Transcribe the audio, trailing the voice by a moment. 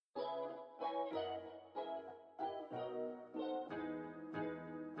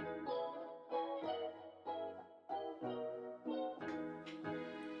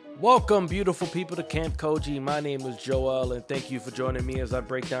Welcome, beautiful people, to Camp Koji. My name is Joel, and thank you for joining me as I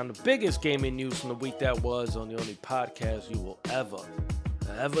break down the biggest gaming news from the week that was on the only podcast you will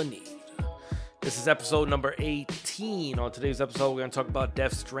ever need. This is episode number 18. On today's episode, we're going to talk about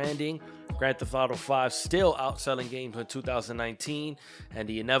Death Stranding, Grand Theft Auto 5 still outselling games in 2019, and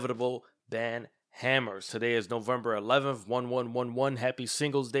the inevitable ban hammers. Today is November 11th, 1111. Happy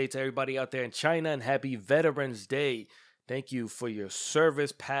Singles Day to everybody out there in China, and happy Veterans Day. Thank you for your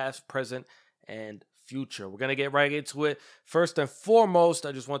service, past, present, and future. We're going to get right into it. First and foremost,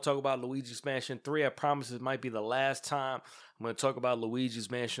 I just want to talk about Luigi's Mansion 3. I promise it might be the last time I'm going to talk about Luigi's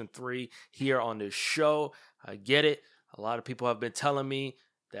Mansion 3 here on this show. I get it. A lot of people have been telling me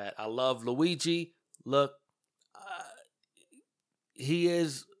that I love Luigi. Look, he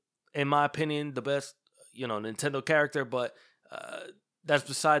is, in my opinion, the best, Nintendo character, but that's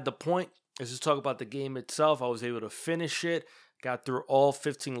beside the point. Let's just talk about the game itself. I was able to finish it, got through all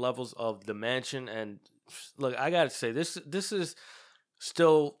 15 levels of the mansion, and look, I gotta say, this is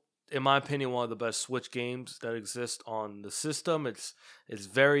still, in my opinion, one of the best Switch games that exist on the system. It's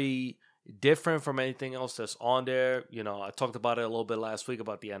very different from anything else that's on there. I talked about it a little bit last week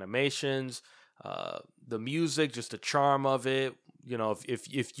about the animations, the music, just the charm of it.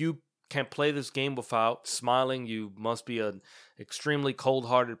 If you can't play this game without smiling, you must be an extremely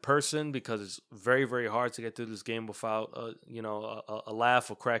cold-hearted person, because it's very, very hard to get through this game without a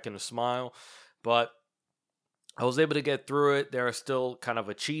laugh or cracking a smile. But I was able to get through it. There are still kind of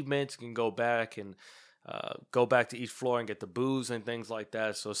achievements. You can go back to each floor and get the booze and things like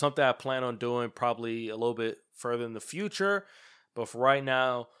that. So it's something I plan on doing probably a little bit further in the future. But for right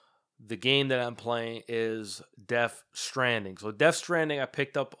now, the game that I'm playing is Death Stranding. So Death Stranding I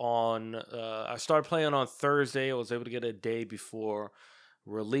picked up on, I started playing on Thursday. I was able to get a day before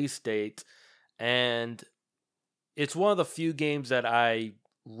release date. And it's one of the few games that I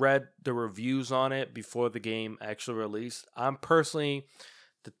read the reviews on it before the game actually released. I'm personally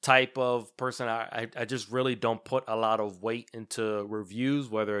the type of person, I just really don't put a lot of weight into reviews,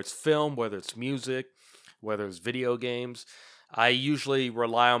 whether it's film, whether it's music, whether it's video games. I usually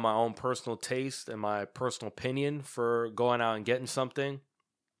rely on my own personal taste and my personal opinion for going out and getting something.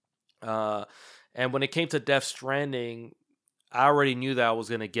 And when it came to Death Stranding, I already knew that I was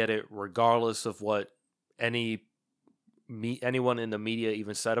going to get it regardless of what anyone in the media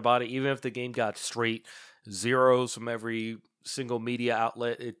even said about it. Even if the game got straight zeros from every single media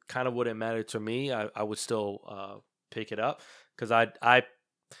outlet, it kind of wouldn't matter to me. I would still pick it up, because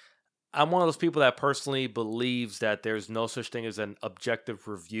I'm one of those people that personally believes that there's no such thing as an objective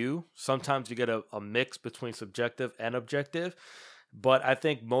review. Sometimes you get a mix between subjective and objective, but I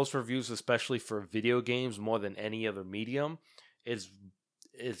think most reviews, especially for video games more than any other medium, is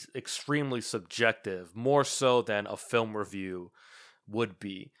extremely subjective, more so than a film review would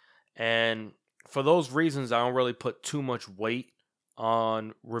be. And for those reasons, I don't really put too much weight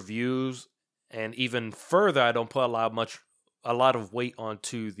on reviews, and even further, I don't put a lot of weight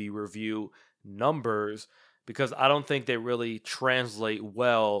onto the review numbers, because I don't think they really translate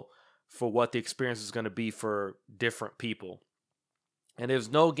well for what the experience is going to be for different people. And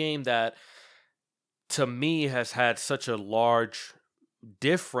there's no game that, to me, has had such a large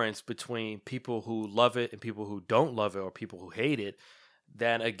difference between people who love it and people who don't love it, or people who hate it,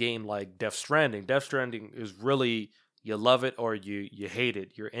 than a game like Death Stranding. Death Stranding is really, you love it or you hate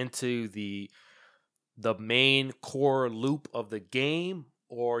it. You're into the main core loop of the game,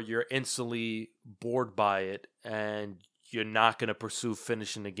 or you're instantly bored by it and you're not going to pursue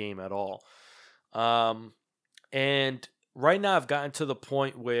finishing the game at all. And right now I've gotten to the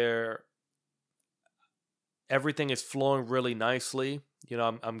point where everything is flowing really nicely.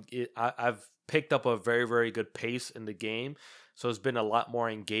 I've picked up a very, very good pace in the game. So it's been a lot more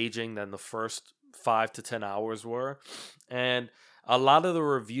engaging than the first 5 to 10 hours were. And a lot of the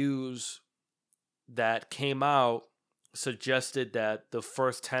reviews that came out suggested that the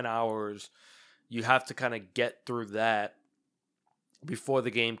first 10 hours, you have to kind of get through that before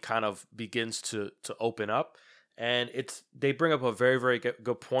the game kind of begins to open up. And they bring up a very, very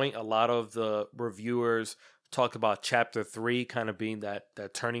good point. A lot of the reviewers talked about Chapter 3 kind of being that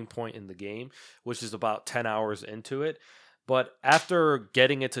turning point in the game, which is about 10 hours into it. But after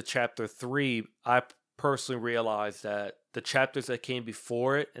getting into Chapter 3, I personally realized that the chapters that came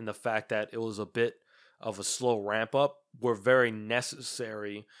before it, and the fact that it was a bit of a slow ramp up, were very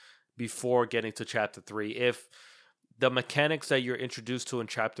necessary before getting to Chapter 3. If the mechanics that you're introduced to in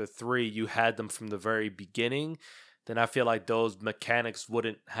Chapter 3, you had them from the very beginning, then I feel like those mechanics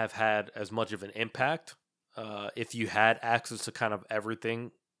wouldn't have had as much of an impact if you had access to kind of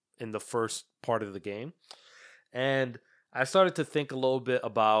everything in the first part of the game. And I started to think a little bit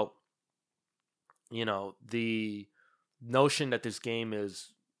about, the notion that this game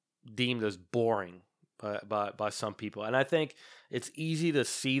is deemed as boring by some people. And I think it's easy to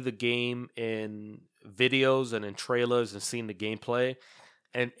see the game in videos and in trailers and seeing the gameplay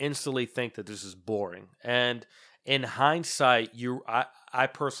and instantly think that this is boring. And in hindsight, I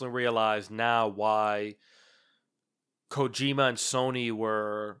personally realize now why Kojima and Sony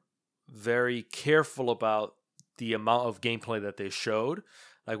were very careful about the amount of gameplay that they showed.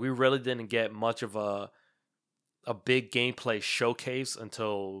 Like, we really didn't get much of a big gameplay showcase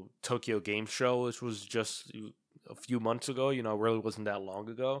until Tokyo Game Show, which was just a few months ago. Really wasn't that long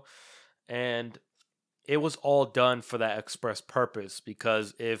ago. And it was all done for that express purpose,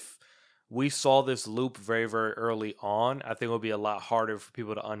 because if we saw this loop very, very early on, I think it would be a lot harder for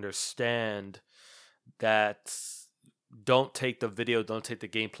people to understand that don't take the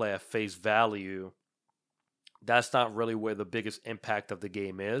gameplay at face value. That's not really where the biggest impact of the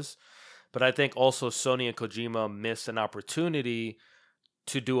game is. But I think also Sony and Kojima missed an opportunity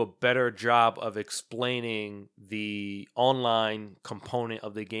to do a better job of explaining the online component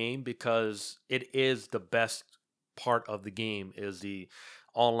of the game, because it is the best part of the game, is the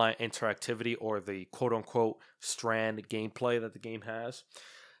online interactivity, or the quote unquote strand gameplay that the game has.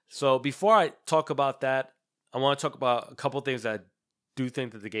 So before I talk about that, I want to talk about a couple things that I do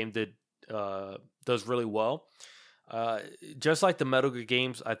think that the game does really well. Just like the Metal Gear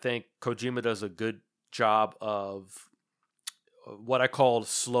games, I think Kojima does a good job of what I call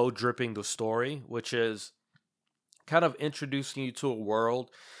slow dripping the story, which is kind of introducing you to a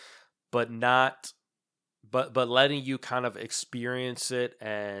world, but not, but letting you kind of experience it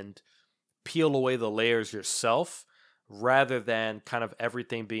and peel away the layers yourself, rather than kind of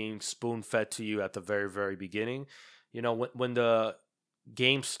everything being spoon fed to you at the very, very beginning. When the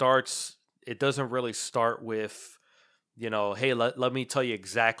game starts, it doesn't really start with, hey, let me tell you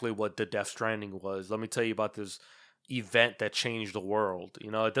exactly what the Death Stranding was. Let me tell you about this event that changed the world.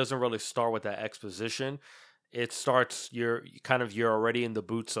 It doesn't really start with that exposition. It starts, you're already in the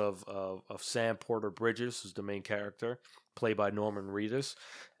boots of Sam Porter Bridges, who's the main character, played by Norman Reedus.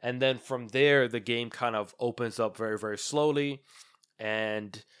 And then from there, the game kind of opens up very, very slowly,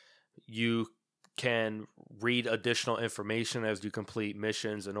 and you can read additional information as you complete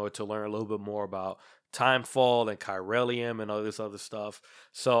missions in order to learn a little bit more about Timefall and Chiralium and all this other stuff.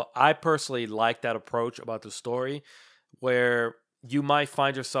 So I personally like that approach about the story, where you might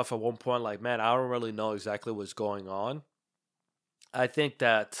find yourself at one point like, man, I don't really know exactly what's going on. I think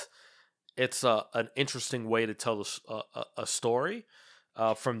that it's an interesting way to tell a story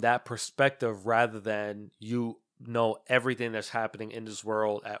from that perspective, rather than everything that's happening in this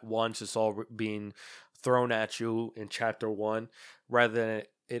world at once. It's all being thrown at you in chapter one, rather than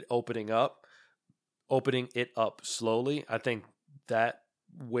it opening it up slowly. I think that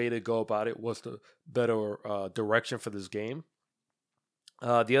way to go about it was the better direction for this game.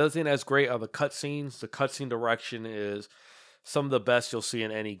 The other thing that's great are the cutscenes. The cutscene direction is some of the best you'll see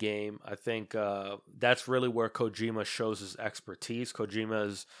in any game. I think that's really where Kojima shows his expertise. Kojima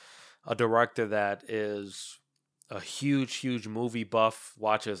is a director that is a huge, huge movie buff,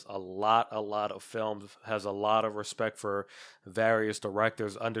 watches a lot of films, has a lot of respect for various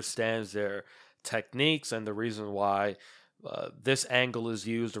directors, understands their techniques and the reason why this angle is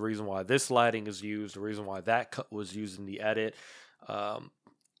used, the reason why this lighting is used, the reason why that cut was used in the edit.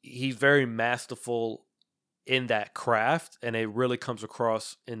 He's very masterful in that craft, and it really comes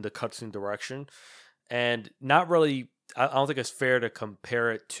across in the cutscene direction. And not really, I don't think it's fair to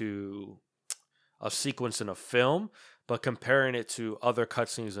compare it to a sequence in a film, but comparing it to other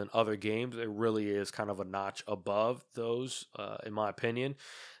cutscenes in other games, it really is kind of a notch above those, in my opinion.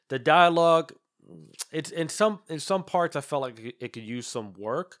 The dialogue, it's in some parts I felt like it could use some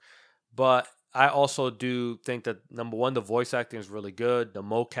work, but I also do think that, number one, the voice acting is really good, the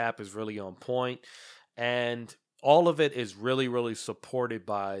mocap is really on point, and all of it is really, really supported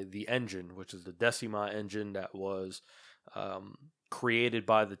by the engine, which is the Decima engine that was created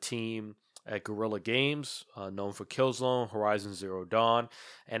by the team at Guerrilla Games, known for Killzone, Horizon Zero Dawn.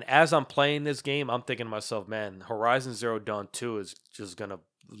 And as I'm playing this game, I'm thinking to myself, man, Horizon Zero Dawn 2 is just going to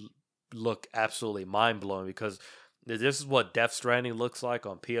look absolutely mind-blowing, because this is what Death Stranding looks like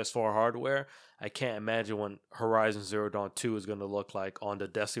on PS4 hardware. I can't imagine what Horizon Zero Dawn 2 is going to look like on the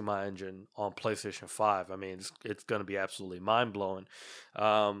Decima engine on PlayStation 5. I mean, it's going to be absolutely mind-blowing.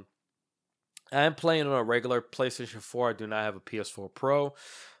 I'm playing on a regular PlayStation 4. I do not have a PS4 Pro,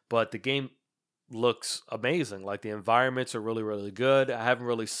 but the game looks amazing. Like, the environments are really, really good. I haven't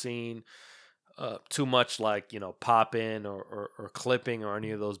really seen too much like pop in or clipping or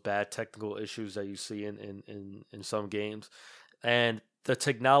any of those bad technical issues that you see in some games. And the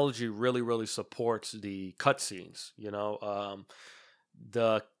technology really supports the cutscenes.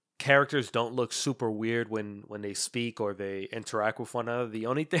 The characters don't look super weird when they speak or they interact with one another. The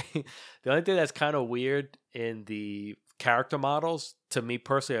only thing that's kind of weird in the character models to me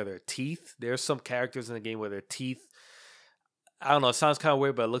personally are their teeth. There's some characters in the game where their teeth, I don't know, it sounds kind of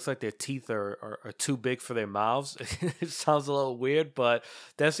weird, but it looks like their teeth are too big for their mouths. It sounds a little weird, but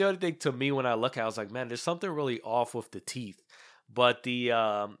that's the only thing to me when I look at it. I was like, man, there's something really off with the teeth. But the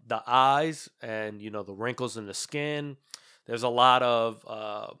eyes and the wrinkles in the skin, there's a lot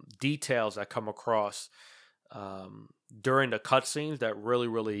of details that come across during the cutscenes that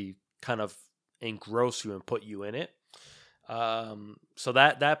really kind of engross you and put you in it. So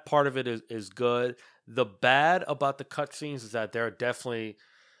that part of it is good. The bad about the cutscenes is that there are definitely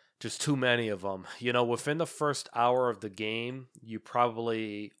just too many of them. Within the first hour of the game, you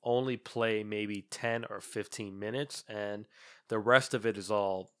probably only play maybe 10 or 15 minutes, and the rest of it is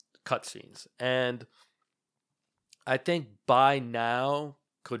all cutscenes. And I think by now,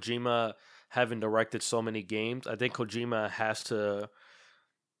 Kojima, having directed so many games, I think Kojima has to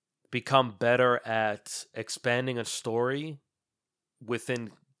become better at expanding a story within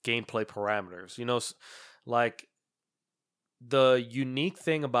gameplay parameters. Like the unique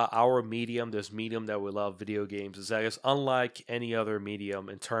thing about our medium, this medium that we love, video games, is that it's unlike any other medium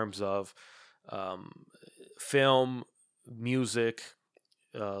in terms of film, music,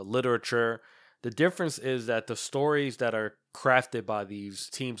 literature. The difference is that the stories that are crafted by these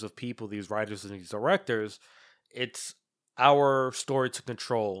teams of people, these writers and these directors, it's our story to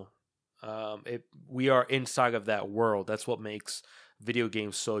control. We are inside of that world. That's what makes video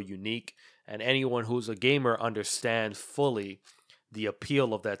games so unique. And anyone who's a gamer understands fully the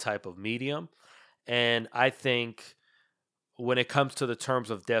appeal of that type of medium. And I think when it comes to the terms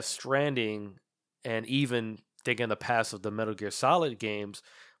of Death Stranding, and even thinking the past of the Metal Gear Solid games,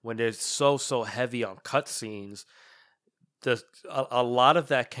 when they're so heavy on cutscenes, a lot of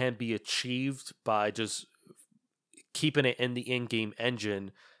that can be achieved by just keeping it in the in-game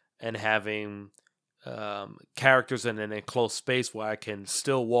engine and having characters in an enclosed space where I can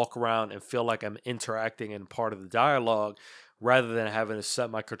still walk around and feel like I'm interacting and part of the dialogue, rather than having to set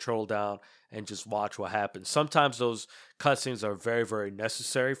my control down and just watch what happens. Sometimes those cutscenes are very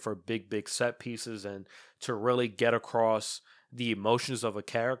necessary for big set pieces and to really get across the emotions of a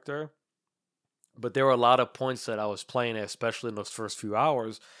character. But there were a lot of points that I was playing, especially in those first few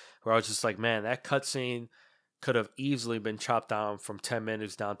hours, where I was just like, man, that cutscene could have easily been chopped down from 10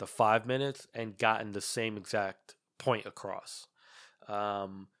 minutes down to 5 minutes and gotten the same exact point across.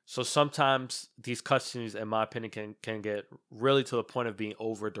 So sometimes these cutscenes, in my opinion, can get really to the point of being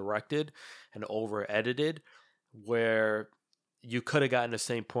over-directed and over-edited, where you could have gotten the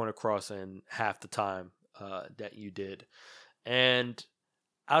same point across in half the time that you did. And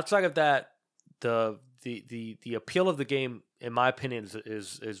outside of that, the appeal of the game, in my opinion,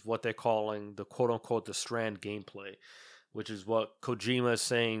 is what they're calling the quote unquote the Strand gameplay, which is what Kojima is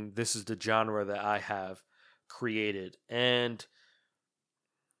saying. This is the genre that I have created, and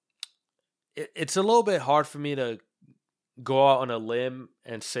it's a little bit hard for me to go out on a limb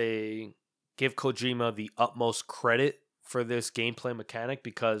and say give Kojima the utmost credit for this gameplay mechanic,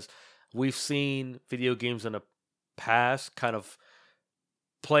 because we've seen video games in the past kind of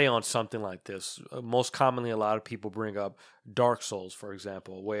play on something like this. Most commonly, a lot of people bring up Dark Souls, for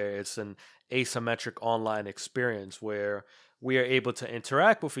example, where it's an asymmetric online experience where we are able to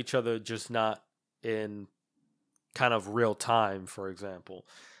interact with each other, just not in kind of real time, for example.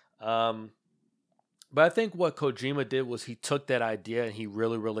 But I think what Kojima did was he took that idea and he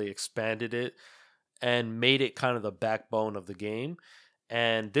really expanded it and made it kind of the backbone of the game.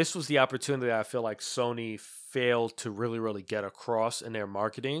 And this was the opportunity I feel like Sony failed to really get across in their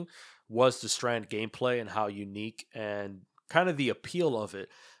marketing, was the Strand gameplay and how unique and kind of the appeal of it.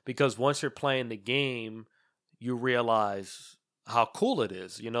 Because once you're playing the game, you realize how cool it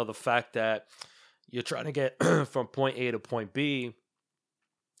is. The fact that you're trying to get from point A to point B,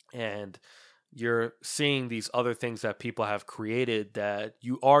 and you're seeing these other things that people have created that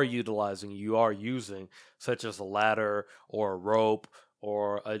you are utilizing, you are using, such as a ladder or a rope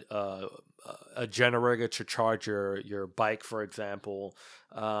or a generator to charge your bike, for example.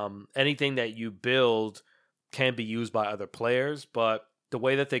 Anything that you build can be used by other players, but the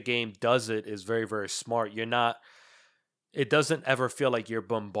way that the game does it is very smart. It doesn't ever feel like you're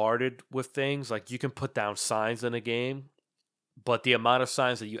bombarded with things. Like, you can put down signs in a game, but the amount of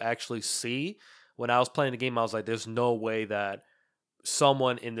signs that you actually see, when I was playing the game, I was like, there's no way that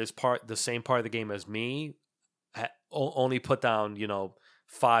someone in the same part of the game as me, only put down,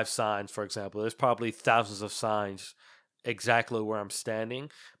 5 signs, for example. There's probably thousands of signs exactly where I'm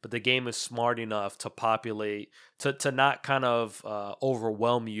standing, but the game is smart enough to populate, to not kind of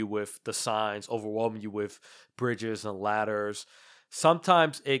overwhelm you with the signs, overwhelm you with bridges and ladders.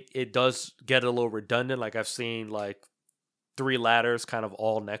 Sometimes it does get a little redundant. Like I've seen like 3 ladders kind of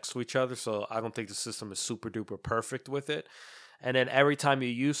all next to each other, so I don't think the system is super duper perfect with it. And then every time you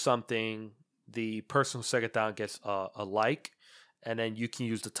use something, the person who second down gets a like, and then you can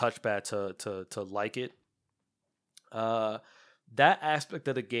use the touchpad to like it. Uh, that aspect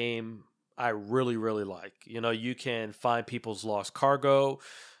of the game I really really like. You can find people's lost cargo.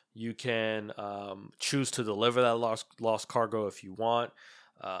 You can choose to deliver that lost cargo if you want.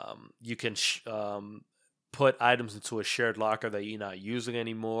 You can put items into a shared locker that you're not using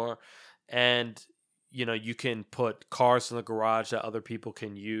anymore, and you can put cars in the garage that other people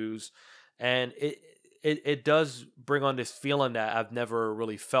can use, and it does bring on this feeling that I've never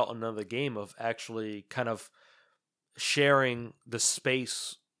really felt in another game, of actually kind of sharing the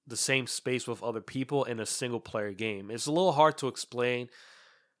same space with other people in a single player game. It's a little hard to explain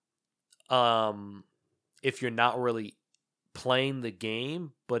um if you're not really playing the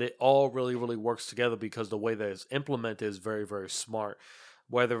game, but it all really really works together because the way that it's implemented is very very smart.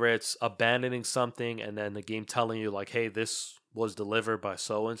 Whether it's abandoning something and then the game telling you like, hey, this was delivered by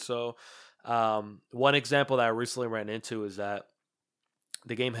so and so. One example that I recently ran into is that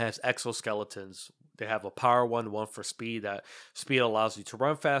the game has exoskeletons. They have a power one for speed. That speed allows you to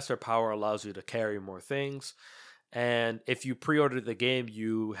run faster, power allows you to carry more things. And if you pre-ordered the game,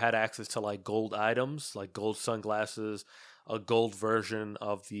 you had access to like gold items, like gold sunglasses, a gold version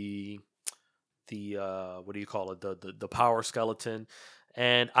of the what do you call it, the power skeleton.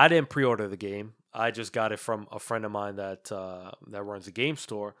 And I didn't pre-order the game. I just got it from a friend of mine that runs a game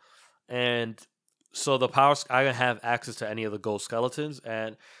store. And so I didn't have access to any of the gold skeletons,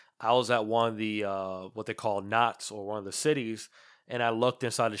 and I was at one of the what they call knots, or one of the cities, and I looked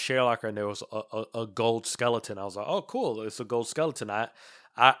inside the share locker and there was a gold skeleton. I was like, oh cool, it's a gold skeleton. I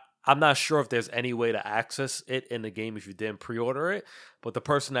I'm not sure if there's any way to access it in the game if you didn't pre-order it, but the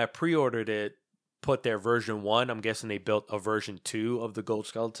person that pre-ordered it put their version 1. I'm guessing they built a version 2 of the gold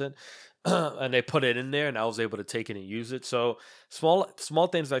skeleton. And they put it in there, and I was able to take it and use it. So small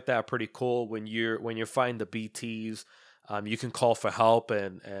things like that are pretty cool. When you're fighting the BTs, you can call for help,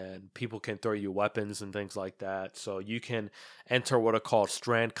 and people can throw you weapons and things like that. So you can enter what are called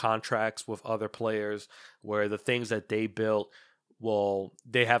strand contracts with other players, where the things that they built, well,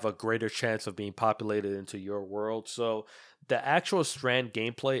 they have a greater chance of being populated into your world. So the actual strand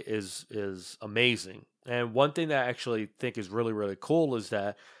gameplay is amazing. And one thing that I actually think is really really cool is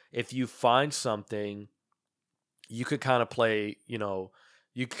that if you find something, you could kind of play, you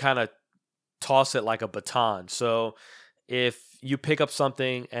could kind of toss it like a baton. So if you pick up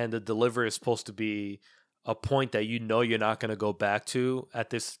something and the delivery is supposed to be a point that you're not going to go back to at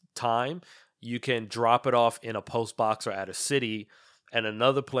this time, you can drop it off in a post box or at a city, and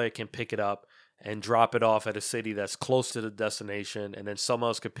another player can pick it up and drop it off at a city that's close to the destination, and then someone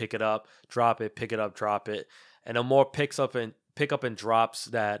else could pick it up, drop it, pick it up, drop it, and the more pick up and drops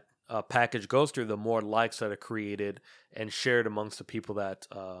that package goes through, the more likes that are created and shared amongst the people that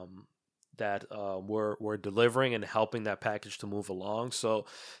we're delivering and helping that package to move along. So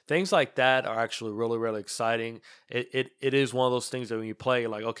things like that are actually really really exciting. It is one of those things that when you play,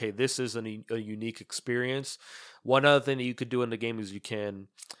 like, okay, this is a unique experience. One other thing that you could do in the game is you can,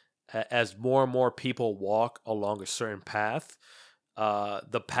 as more and more people walk along a certain path,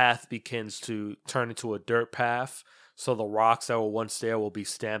 the path begins to turn into a dirt path. So the rocks that were once there will be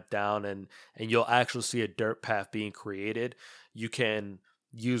stamped down, and you'll actually see a dirt path being created. You can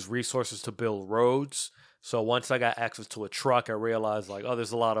use resources to build roads. So once I got access to a truck, I realized like, oh,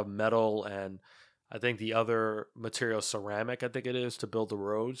 there's a lot of metal, and I think the other material, ceramic, I think it is, to build the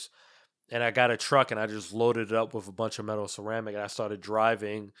roads. And I got a truck and I just loaded it up with a bunch of metal ceramic, and I started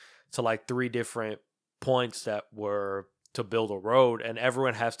driving to like 3 different points that were to build a road, and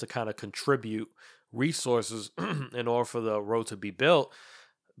everyone has to kind of contribute resources in order for the road to be built.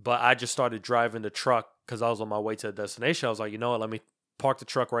 But I just started driving the truck because I was on my way to the destination. I was like, you know what, let me park the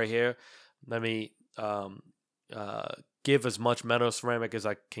truck right here. Let me give as much metal ceramic as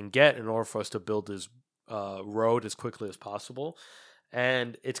I can get in order for us to build this road as quickly as possible.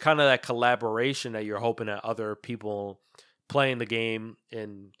 And it's kind of that collaboration that you're hoping that other people playing the game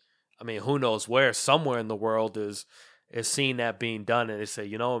in, I mean, who knows where, somewhere in the world, is is seeing that being done, and they say,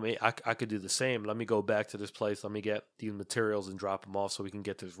 you know, I could do the same. Let me go back to this place. Let me get these materials and drop them off so we can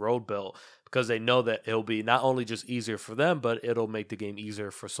get this road built, because they know that it'll be not only just easier for them, but it'll make the game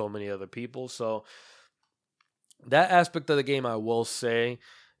easier for so many other people. So that aspect of the game, I will say,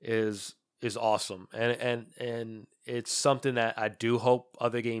 is awesome, and it's something that I do hope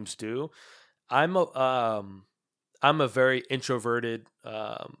other games do. I'm a I'm a very introverted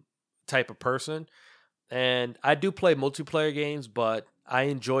type of person, and I do play multiplayer games, but I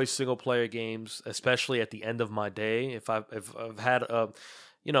enjoy single player games, especially at the end of my day. If I've had a,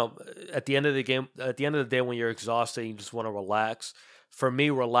 you know, at the end of the game, at the end of the day when you're exhausted, and you just want to relax. For me,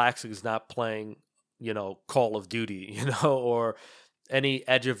 relaxing is not playing, Call of Duty, or any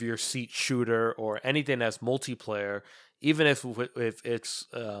edge of your seat shooter or anything that's multiplayer. Even if it's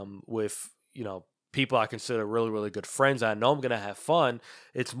with people I consider really, really good friends, I know I'm gonna have fun.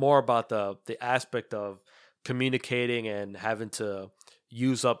 It's more about the aspect of communicating and having to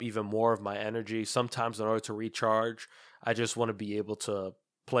use up even more of my energy. Sometimes in order to recharge, I just want to be able to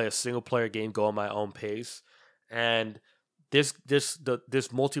play a single player game, go at my own pace. And this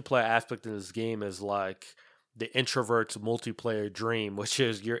multiplayer aspect in this game is like the introvert's multiplayer dream, which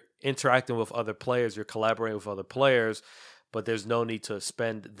is you're interacting with other players, you're collaborating with other players, but there's no need to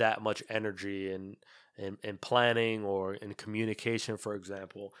spend that much energy in planning or in communication, for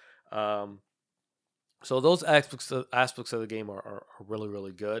example. So those aspects of the game are really,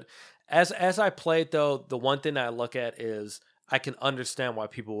 really good. As I play it, though, the one thing I look at is I can understand why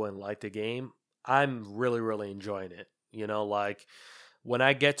people wouldn't like the game. I'm really, really enjoying it. Like when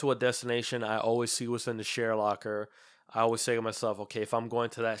I get to a destination, I always see what's in the share locker. I always say to myself, okay, if I'm going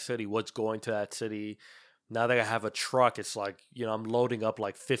to that city, what's going to that city? Now that I have a truck, it's like, I'm loading up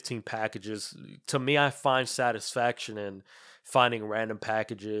like 15 packages. To me, I find satisfaction in finding random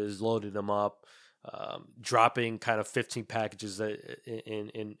packages, loading them up, dropping kind of 15 packages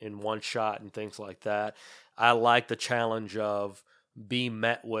in one shot and things like that. I like the challenge of being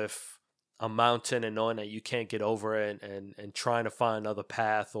met with a mountain and knowing that you can't get over it, and trying to find another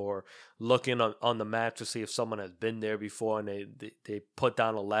path, or looking on the map to see if someone has been there before and they put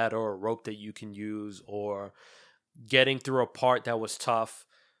down a ladder or a rope that you can use, or getting through a part that was tough,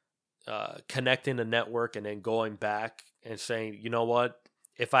 connecting the network and then going back and saying, you know what,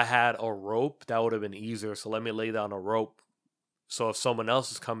 if I had a rope, that would have been easier. So let me lay down a rope. So if someone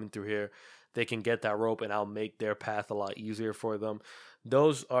else is coming through here, they can get that rope and I'll make their path a lot easier for them.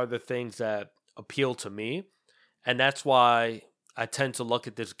 Those are the things that appeal to me. And that's why I tend to look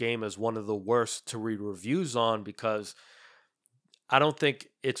at this game as one of the worst to read reviews on, because I don't think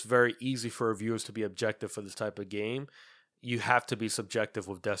it's very easy for reviewers to be objective for this type of game. You have to be subjective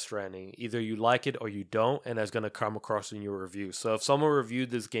with Death Stranding. Either you like it or you don't, and that's going to come across in your review. So if someone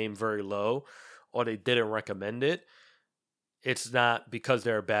reviewed this game very low or they didn't recommend it, it's not because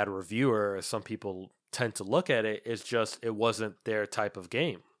they're a bad reviewer, as some people tend to look at it. It's just it wasn't their type of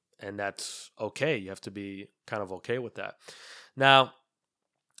game, and that's okay. You have to be kind of okay with that. Now,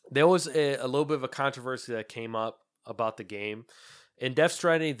 there was a little bit of a controversy that came up about the game. In Death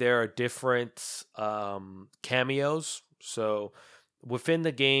Stranding, there are different cameos. So within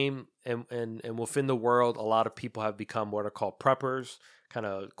the game and within the world, a lot of people have become what are called preppers, kind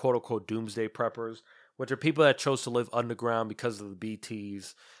of quote unquote doomsday preppers, which are people that chose to live underground because of the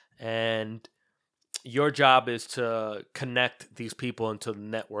BTs. And your job is to connect these people into the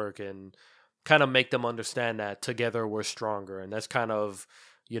network and kind of make them understand that together we're stronger. And that's kind of,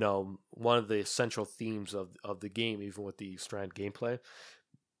 one of the essential themes of the game, even with the Strand gameplay.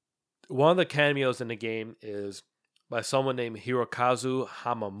 One of the cameos in the game is by someone named Hirokazu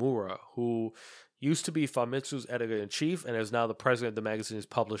Hamamura, who used to be Famitsu's editor-in-chief and is now the president of the magazine's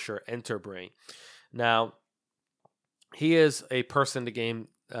publisher, Enterbrain. Now, he is a person in the game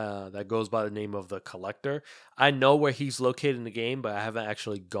that goes by the name of the Collector. I know where he's located in the game, but I haven't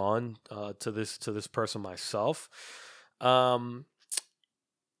actually gone to this person myself. Along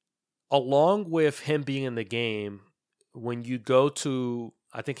with him being in the game, when you go to,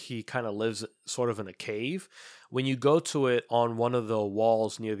 I think he kind of lives sort of in a cave. When you go to it, on one of the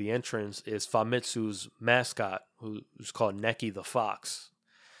walls near the entrance is Famitsu's mascot, who's called Neki the Fox.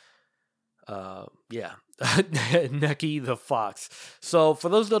 Neki the Fox. So for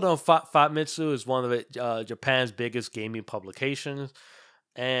those that don't know, Famitsu is one of Japan's biggest gaming publications,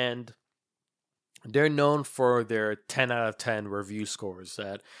 and they're known for their 10 out of 10 review scores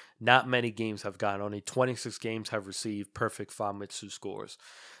that not many games have gotten. Only 26 games have received perfect Famitsu scores.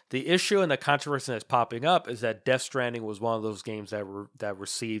 The issue and the controversy that's popping up is that Death Stranding was one of those games that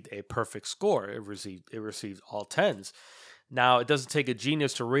received a perfect score. It received all 10s. Now, it doesn't take a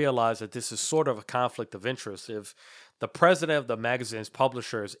genius to realize that this is sort of a conflict of interest. If the president of the magazine's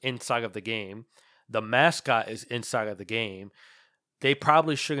publisher is inside of the game, the mascot is inside of the game, they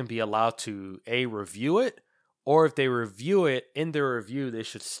probably shouldn't be allowed to review it, or if they review it, in their review they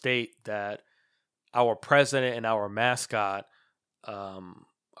should state that our president and our mascot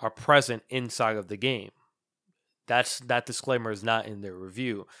are present inside of the game. That disclaimer is not in their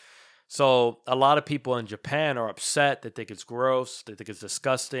review. So a lot of people in Japan are upset. They think it's gross. They think it's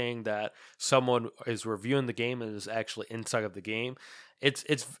disgusting that someone is reviewing the game and is actually inside of the game. It's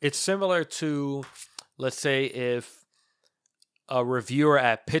similar to, let's say, if a reviewer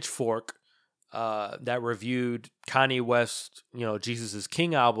at Pitchfork that reviewed Kanye West, Jesus is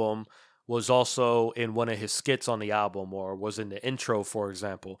King album, was also in one of his skits on the album, or was in the intro, for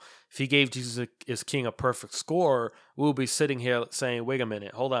example. If he gave Jesus is King a perfect score, we'll be sitting here saying, wait a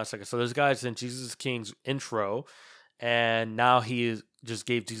minute, hold on a second. So this guy's in Jesus is King's intro, and now just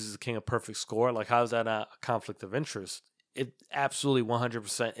gave Jesus is King a perfect score. Like, how is that not a conflict of interest? It absolutely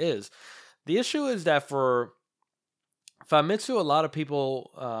 100% is. The issue is that for Famitsu, a lot of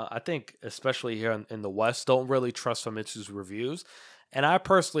people, I think, especially here in the West, don't really trust Famitsu's reviews. And I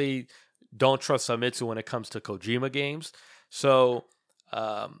personally don't trust Famitsu when it comes to Kojima games. So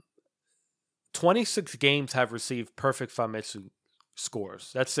 26 games have received perfect Famitsu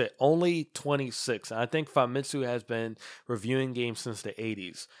scores. That's it. Only 26. And I think Famitsu has been reviewing games since the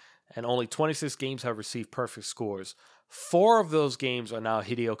 80s. And only 26 games have received perfect scores. 4 of those games are now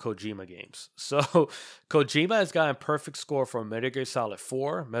Hideo Kojima games. So Kojima has gotten perfect score from Metal Gear Solid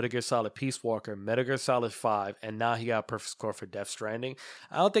 4, Metal Gear Solid Peace Walker, Metal Gear Solid 5, and now he got a perfect score for Death Stranding.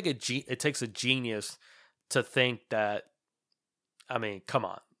 I don't think it takes a genius to think that, I mean, come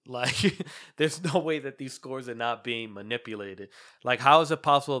on. Like, there's no way that these scores are not being manipulated. Like, how is it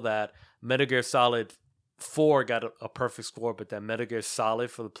possible that Metal Gear Solid 4 got a perfect score, but then Metal Gear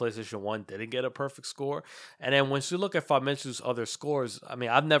Solid for the PlayStation 1 didn't get a perfect score? And then once you look at Famitsu's other scores, I mean,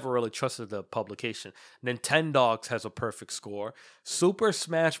 I've never really trusted the publication. Nintendogs has a perfect score. Super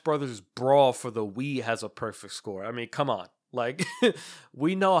Smash Bros. Brawl for the Wii has a perfect score. I mean, come on. Like,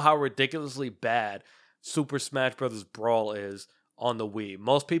 we know how ridiculously bad Super Smash Bros. Brawl is on the Wii.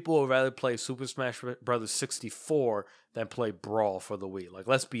 Most people would rather play Super Smash Bros. 64 than play Brawl for the Wii. Like,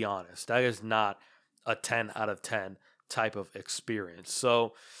 let's be honest. That is not a 10 out of 10 type of experience.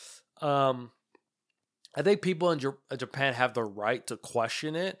 So I think people in Japan have the right to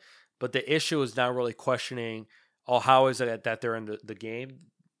question it, but the issue is not really questioning, how is it that they're in the game?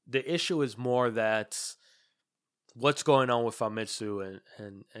 The issue is more that what's going on with Famitsu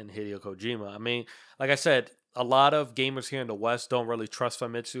and Hideo Kojima. I mean, like I said, a lot of gamers here in the West don't really trust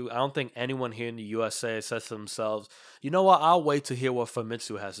Famitsu. I don't think anyone here in the USA says to themselves, you know what, I'll wait to hear what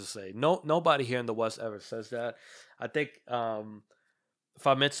Famitsu has to say. Nobody here in the West ever says that. I think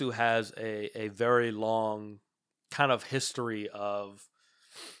Famitsu has a very long kind of history of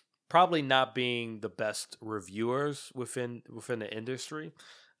probably not being the best reviewers within the industry.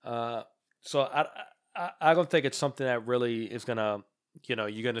 So I don't think it's something that really is gonna,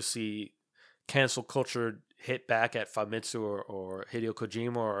 you're gonna see cancel culture hit back at Famitsu or Hideo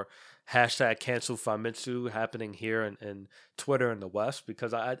Kojima, or hashtag cancel Famitsu happening here in Twitter in the West,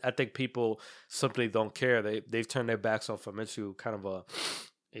 because I think people simply don't care. They've turned their backs on Famitsu kind of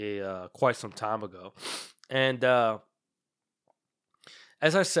a quite some time ago. And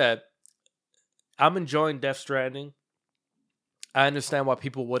as I said, I'm enjoying Death Stranding. I understand why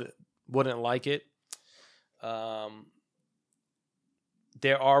people wouldn't like it.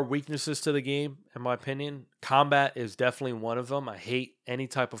 There are weaknesses to the game, in my opinion. Combat is definitely one of them. I hate any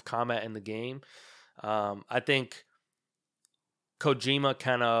type of combat in the game. I think Kojima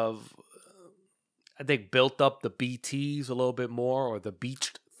kind of, built up the BTs a little bit more, or the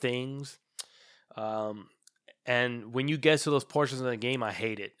beached things. And when you get to those portions of the game, I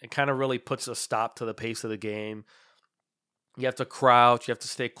hate it. It kind of really puts a stop to the pace of the game. You have to crouch. You have to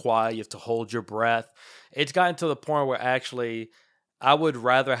stay quiet. You have to hold your breath. It's gotten to the point where actually I would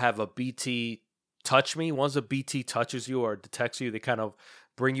rather have a BT touch me. Once a BT touches you or detects you, they kind of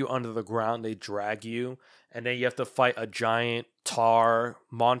bring you under the ground. They drag you. And then you have to fight a giant tar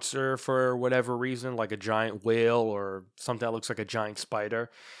monster for whatever reason, like a giant whale or something that looks like a giant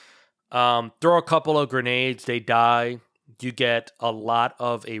spider. Throw a couple of grenades. They die. You get a lot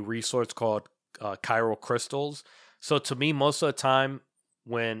of a resource called chiral crystals. So to me, most of the time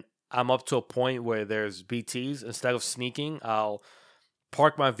when I'm up to a point where there's BTs, instead of sneaking, I'll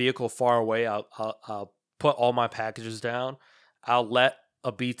park my vehicle far away. I'll put all my packages down. I'll let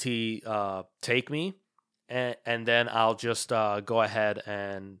a BT take me, and then I'll just go ahead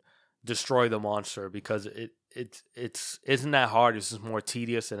and destroy the monster, because it's isn't that hard. It's just more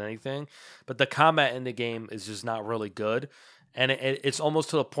tedious than anything. But the combat in the game is just not really good. And it's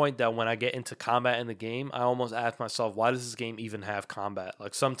almost to the point that when I get into combat in the game, I almost ask myself, why does this game even have combat?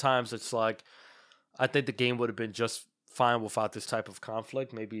 Like sometimes it's like, I think the game would have been just fine without this type of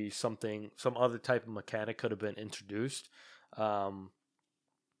conflict. Maybe some other type of mechanic could have been introduced. Um,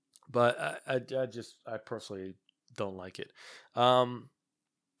 but I personally don't like it.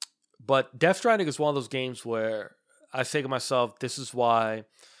 But Death Stranding is one of those games where I say to myself, this is why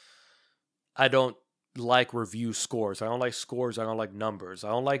I don't like review scores. I don't like scores. I don't like numbers. I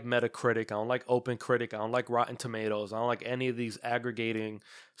don't like Metacritic. I don't like OpenCritic. I don't like Rotten Tomatoes. I don't like any of these aggregating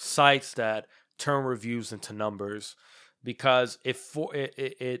sites that turn reviews into numbers, because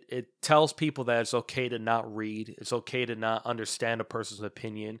it tells people that it's okay to not read. It's okay to not understand a person's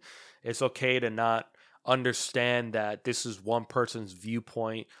opinion. It's okay to not understand that this is one person's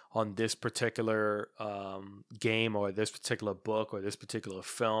viewpoint on this particular game or this particular book or this particular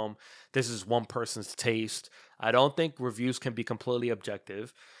film. This is one person's taste. I don't think reviews can be completely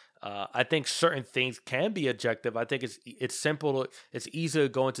objective. I think certain things can be objective. I think it's simple. It's easy to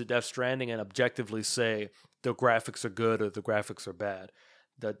go into Death Stranding and objectively say the graphics are good or the graphics are bad.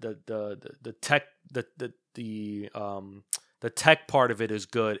 The tech part of it is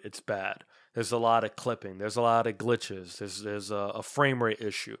good. It's bad. There's a lot of clipping. There's a lot of glitches. There's a frame rate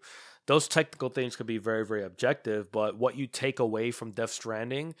issue. Those technical things can be very, very objective, but what you take away from Death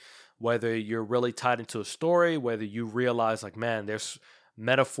Stranding, whether you're really tied into a story, whether you realize like, man, there's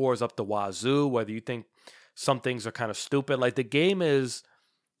metaphors up the wazoo, whether you think some things are kind of stupid, like the game is,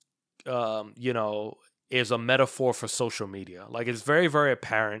 is a metaphor for social media. Like it's very, very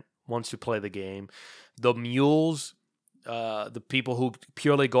apparent once you play the game. The mules, the people who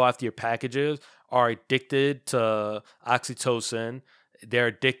purely go after your packages are addicted to oxytocin. They're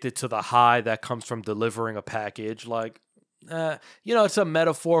addicted to the high that comes from delivering a package. Like, it's a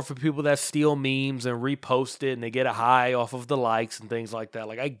metaphor for people that steal memes and repost it and they get a high off of the likes and things like that.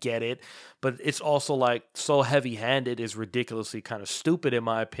 Like, I get it, but it's also like so heavy-handed is ridiculously kind of stupid in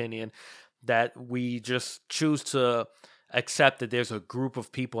my opinion, that we just choose to accept that there's a group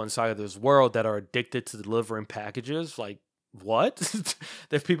of people inside of this world that are addicted to delivering packages. Like, what?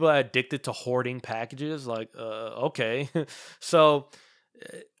 There's people that are addicted to hoarding packages. Like, okay. So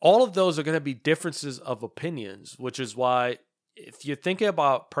all of those are going to be differences of opinions, which is why if you're thinking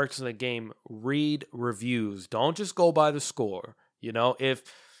about purchasing a game, read reviews. Don't just go by the score. If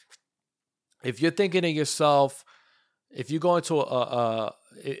you're thinking to yourself, if you're going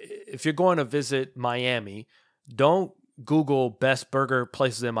to visit Miami, don't Google best burger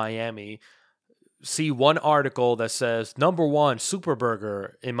places in Miami. See one article that says #1 Super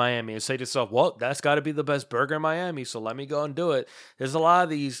Burger in Miami and say to yourself, well, that's got to be the best burger in Miami, so let me go and do it. There's a lot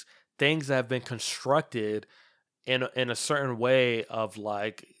of these things that have been constructed in a certain way of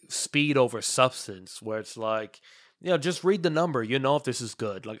like speed over substance, where it's like, just read the number, if this is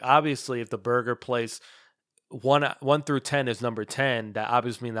good. Like, obviously, if the burger place 1 through 10 is number 10, that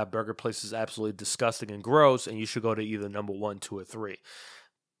obviously means that burger place is absolutely disgusting and gross, and you should go to either #1, 2, or 3.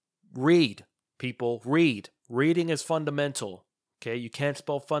 Read. People, read. Reading is fundamental. Okay, you can't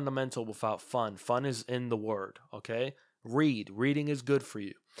spell fundamental without fun. Fun is in the word. Okay, read. Reading is good for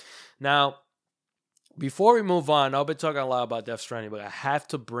you. Now, before we move on, I've been talking a lot about Death Stranding, but I have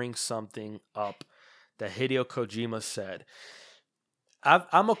to bring something up that Hideo Kojima said.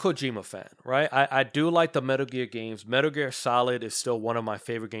 I'm a Kojima fan, right? I do like the Metal Gear games. Metal Gear Solid is still one of my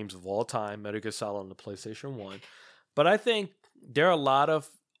favorite games of all time. Metal Gear Solid on the PlayStation 1. But I think there are a lot of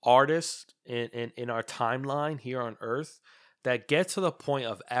artists in our timeline here on Earth that get to the point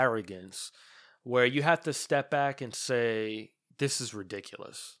of arrogance where you have to step back and say, this is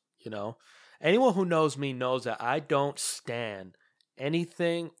ridiculous. Anyone who knows me knows that I don't stan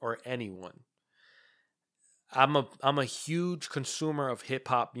anything or anyone. I'm a huge consumer of hip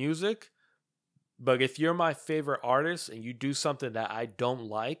hop music, but if you're my favorite artist and you do something that I don't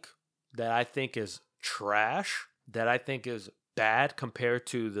like, that I think is trash, that I think is bad compared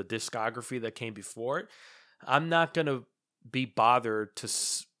to the discography that came before it, I'm not going to be bothered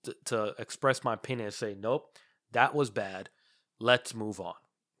to express my opinion and say, nope, that was bad. Let's move on.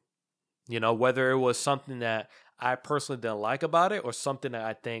 Whether it was something that I personally didn't like about it or something that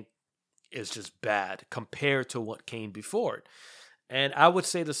I think is just bad compared to what came before it. And I would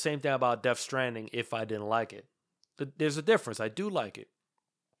say the same thing about Death Stranding if I didn't like it. There's a difference. I do like it.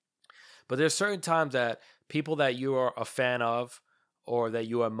 But there's certain times that people that you are a fan of or that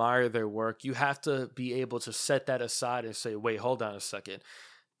you admire their work, you have to be able to set that aside and say, wait, hold on a second.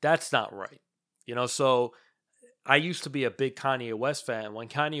 That's not right. So I used to be a big Kanye West fan. When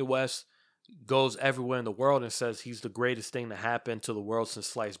Kanye West goes everywhere in the world and says he's the greatest thing to happen to the world since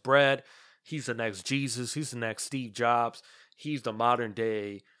sliced bread. He's the next Jesus. He's the next Steve Jobs. He's the modern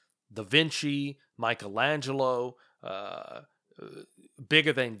day Da Vinci, Michelangelo,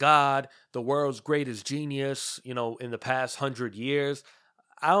 bigger than God, the world's greatest genius, in the past 100 years.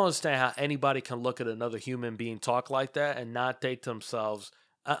 I don't understand how anybody can look at another human being talk like that and not think to themselves,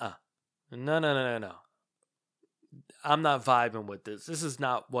 no. I'm not vibing with this. This is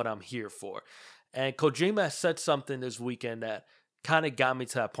not what I'm here for. And Kojima said something this weekend that kind of got me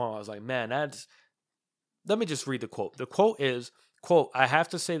to that point where I was like, man, let me just read the quote. The quote is, quote, "I have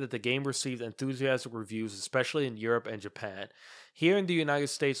to say that the game received enthusiastic reviews, especially in Europe and Japan. Here in the United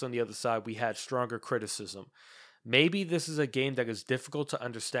States, on the other side, we had stronger criticism. Maybe this is a game that is difficult to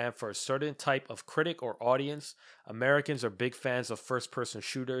understand for a certain type of critic or audience. Americans are big fans of first-person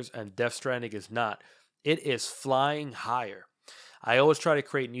shooters, and Death Stranding is not. It is flying higher. I always try to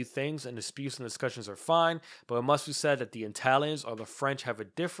create new things, and disputes and discussions are fine, but it must be said that the Italians or the French have a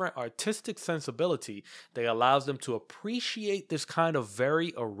different artistic sensibility that allows them to appreciate this kind of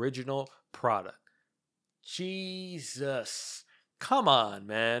very original product." Jesus. Come on,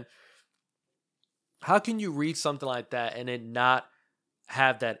 man. How can you read something like that and it not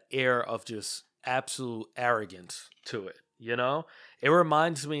have that air of just absolute arrogance to it? It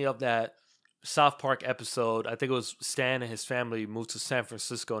reminds me of that South Park episode. I think it was Stan and his family moved to San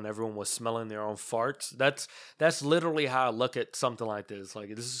Francisco and everyone was smelling their own farts. That's literally how I look at something like this. Like,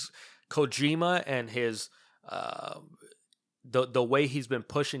 this is Kojima, and his the way he's been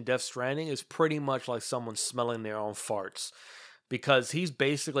pushing Death Stranding is pretty much like someone smelling their own farts. Because he's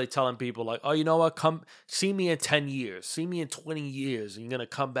basically telling people like, oh, you know what? Come see me in 10 years, see me in 20 years. And you're going to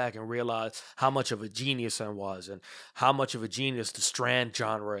come back and realize how much of a genius I was and how much of a genius the Strand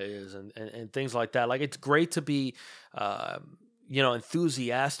genre is and things like that. Like, it's great to be,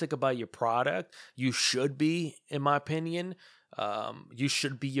 enthusiastic about your product. You should be, in my opinion. You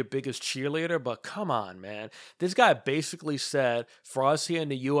should be your biggest cheerleader, but come on, man. This guy basically said, for us here in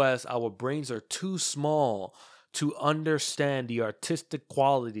the U.S., our brains are too small to understand the artistic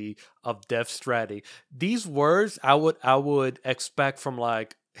quality of Death Stranding. These words I would expect from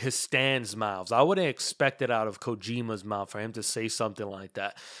like his Stan's mouths. I wouldn't expect it out of Kojima's mouth for him to say something like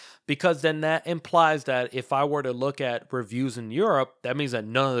that. Because then that implies that if I were to look at reviews in Europe, that means that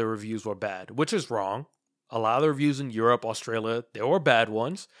none of the reviews were bad, which is wrong. A lot of the reviews in Europe, Australia, there were bad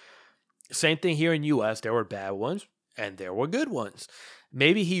ones. Same thing here in US, there were bad ones and there were good ones.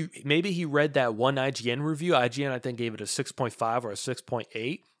 Maybe he read that one IGN review. IGN, I think, gave it a 6.5 or a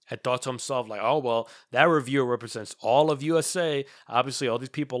 6.8 and thought to himself, like, oh, well, that review represents all of USA. Obviously, all these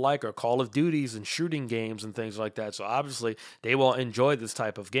people like are Call of Duties and shooting games and things like that. So obviously, they will enjoy this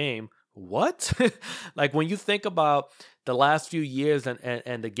type of game. What? Like, when you think about the last few years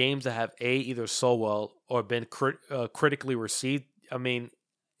and the games that have either sold well or been critically received, I mean,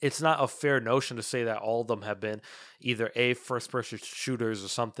 it's not a fair notion to say that all of them have been either first-person shooters or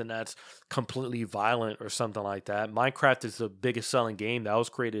something that's completely violent or something like that. Minecraft is the biggest selling game that was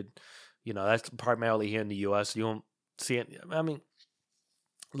created, that's primarily here in the U.S. You don't see it. I mean,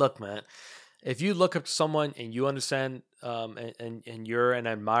 look, man, if you look up to someone and you understand and you're an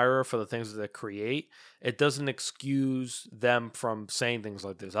admirer for the things that they create, it doesn't excuse them from saying things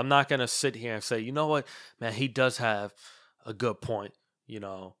like this. I'm not going to sit here and say, you know what, man, he does have a good point.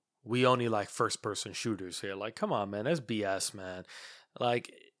 We only like first person shooters here. Like, come on, man, that's BS, man.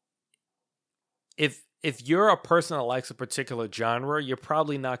 Like, if you're a person that likes a particular genre, you're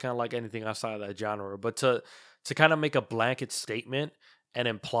probably not gonna like anything outside of that genre. But to kind of make a blanket statement and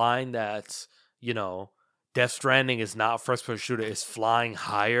implying that, Death Stranding is not a first person shooter, is flying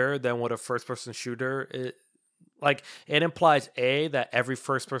higher than what a first person shooter is, like, it implies that every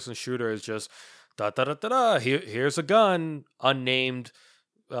first person shooter is just here's a gun, unnamed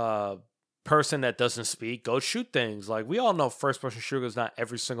person that doesn't speak, go shoot things. Like, we all know first-person shooters, not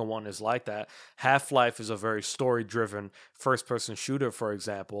every single one is like that. Half-Life is a very story-driven first-person shooter, for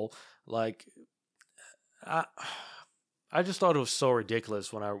example. Like, I just thought it was so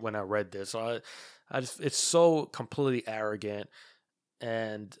ridiculous when I read this. It's so completely arrogant.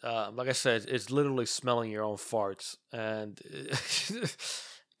 And like I said, it's literally smelling your own farts. And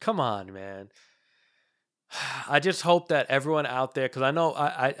come on, man. I just hope that everyone out there, because I know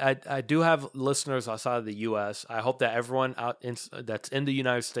I do have listeners outside of the U.S. I hope that everyone that's in the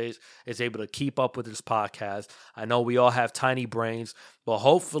United States is able to keep up with this podcast. I know we all have tiny brains, but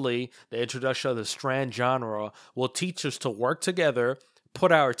hopefully the introduction of the Strand genre will teach us to work together,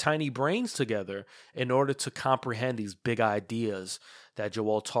 put our tiny brains together in order to comprehend these big ideas that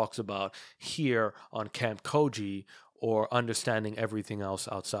Joel talks about here on Camp Koji, or understanding everything else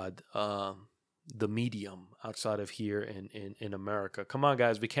outside the medium outside of here in America. Come on,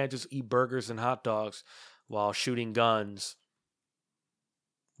 guys. We can't just eat burgers and hot dogs while shooting guns.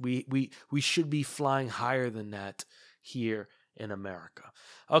 We should be flying higher than that here in America.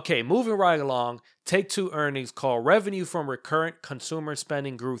 Okay, moving right along. Take-Two earnings call. Revenue from recurrent consumer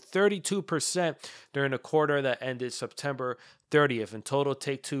spending grew 32% during the quarter that ended September 30th. In total,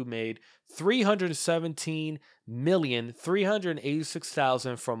 Take-Two made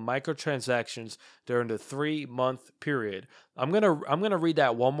 $317,386,000 from microtransactions during the 3-month period. I'm gonna read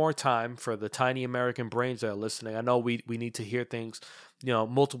that one more time for the tiny American brains that are listening. I know we need to hear things,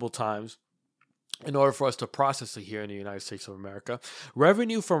 multiple times in order for us to process it here in the United States of America.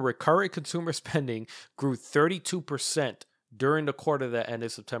 Revenue from recurrent consumer spending grew 32% during the quarter that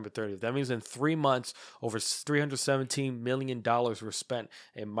ended September 30th. That means in 3 months, over $317 million were spent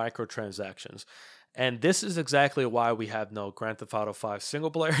in microtransactions. And this is exactly why we have no Grand Theft Auto 5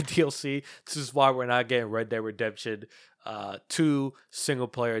 single-player DLC. This is why we're not getting Red Dead Redemption 2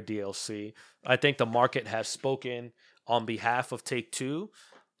 single-player DLC. I think the market has spoken on behalf of Take-Two.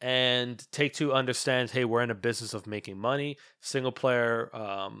 And Take-Two understands, hey, we're in a business of making money. Single player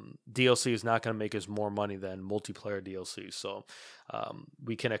DLC is not going to make us more money than multiplayer DLC. So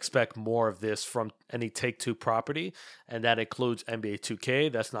we can expect more of this from any Take-Two property. And that includes NBA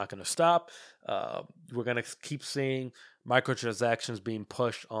 2K. That's not going to stop. We're going to keep seeing microtransactions being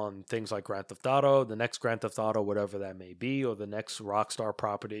pushed on things like Grand Theft Auto, the next Grand Theft Auto, whatever that may be, or the next Rockstar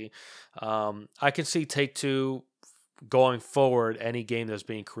property. I can see Take-Two going forward, any game that's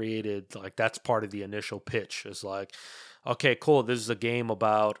being created, like that's part of the initial pitch. Is like, okay, cool. This is a game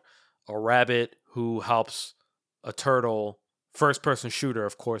about a rabbit who helps a turtle. First person shooter,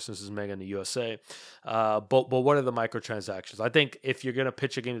 of course, this is made in the USA. But what are the microtransactions? I think if you're gonna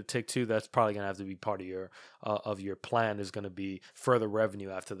pitch a game to Take-Two, that's probably gonna have to be part of your plan. Is gonna be further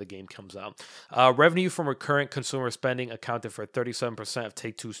revenue after the game comes out. Revenue from recurrent consumer spending accounted for 37% of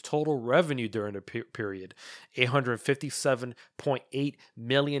Take-Two's total revenue during the period, $857.8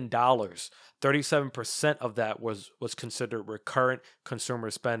 million. 37% of that was considered recurrent consumer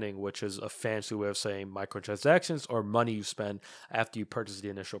spending, which is a fancy way of saying microtransactions or money you spend after you purchase the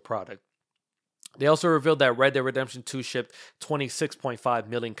initial product. They also revealed that Red Dead Redemption 2 shipped 26.5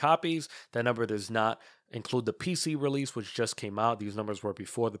 million copies. That number does not include the PC release, which just came out. These numbers were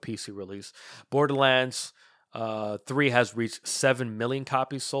before the PC release. Borderlands 3 has reached 7 million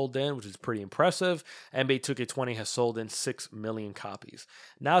copies sold in, which is pretty impressive. NBA 2K20 has sold in 6 million copies.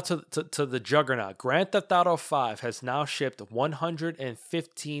 Now to the juggernaut. Grand Theft Auto 5 has now shipped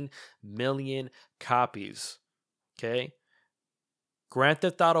 115 million copies. Okay? Grand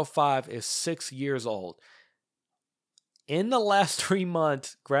Theft Auto 5 is 6 years old. In the last 3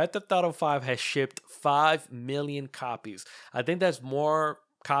 months, Grand Theft Auto 5 has shipped 5 million copies. I think that's more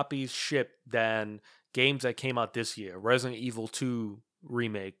copies shipped than games that came out this year. Resident Evil 2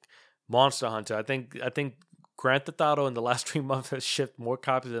 remake, Monster Hunter. I think Grand Theft Auto in the last 3 months has shipped more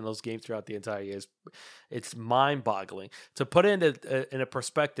copies than those games throughout the entire year. It's mind-boggling. To put it in a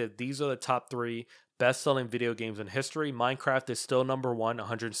perspective, these are the top 3 best-selling video games in history. Minecraft is still number 1,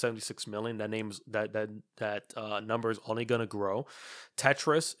 176 million. That number is only going to grow.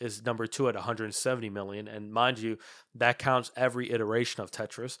 Tetris is number 2 at 170 million, and mind you, that counts every iteration of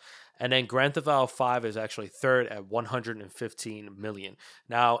Tetris. And then Grand Theft Auto 5 is actually 3rd at 115 million.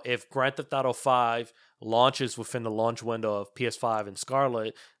 Now, if Grand Theft Auto 5 launches within the launch window of PS5 and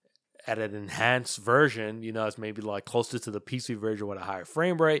Scarlet at an enhanced version, it's maybe like closer to the PC version with a higher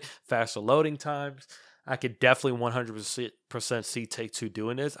frame rate, faster loading times, I could definitely 100% see Take-Two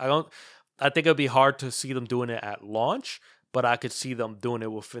doing this. I think it'd be hard to see them doing it at launch, but I could see them doing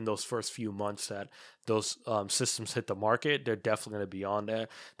it within those first few months that those systems hit the market. They're definitely going to be on there.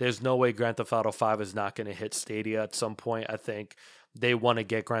 There's no way Grand Theft Auto 5 is not going to hit Stadia at some point. I think they want to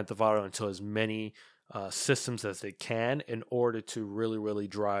get Grand Theft Auto into as many systems as they can in order to really, really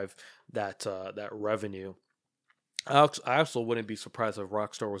drive that revenue. I also wouldn't be surprised if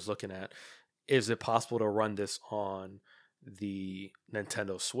Rockstar was looking at, is it possible to run this on the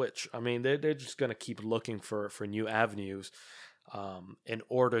Nintendo Switch? I mean, they're just going to keep looking for new avenues in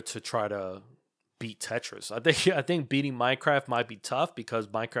order to try to beat Tetris. I think beating Minecraft might be tough because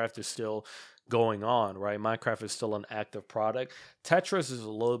Minecraft is still going on, right? Minecraft is still an active product. Tetris is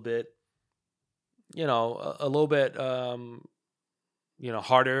a little bit,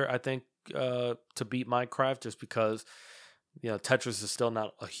 harder, I think, to beat Minecraft just because, Tetris is still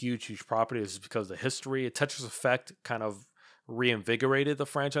not a huge property. It's because of the history. Tetris Effect kind of reinvigorated the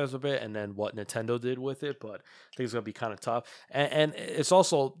franchise a bit, and then what Nintendo did with it, but I think it's going to be kind of tough. And it's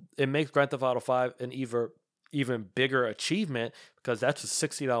also, it makes Grand Theft Auto 5 an even bigger achievement because that's a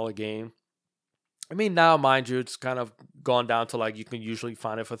 $60 game. I mean, now, mind you, it's kind of gone down to like you can usually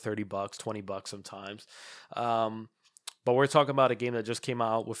find it for $30, $20 sometimes. But we're talking about a game that just came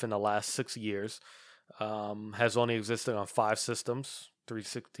out within the last 6 years, has only existed on 5 systems: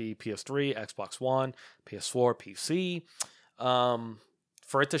 360, PS3, Xbox One, PS4, PC.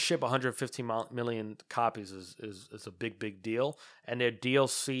 For it to ship 115 million copies is a big deal. And their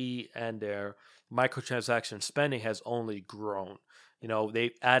DLC and their microtransaction spending has only grown.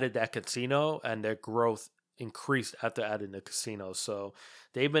 They added that casino and their growth increased after adding the casino. So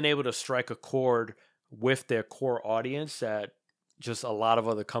they've been able to strike a chord with their core audience that just a lot of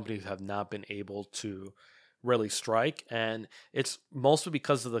other companies have not been able to really strike. And it's mostly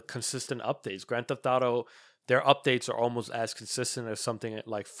because of the consistent updates. Grand Theft Auto, their updates are almost as consistent as something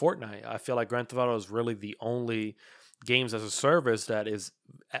like Fortnite. I feel like Grand Theft Auto is really the only games as a service that is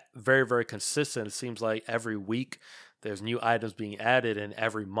very, very consistent. It seems like every week there's new items being added, and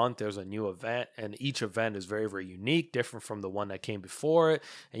every month there's a new event, and each event is very, very unique, different from the one that came before it.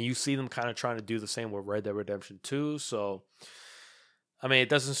 And you see them kind of trying to do the same with Red Dead Redemption 2. So, I mean, it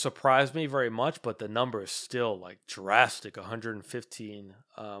doesn't surprise me very much, but the number is still like drastic. 115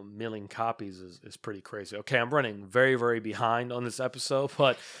 million copies is pretty crazy. Okay, I'm running very, very behind on this episode,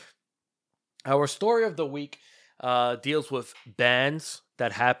 but our story of the week deals with bans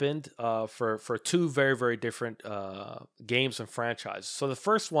that happened for 2 very, very different games and franchises. So the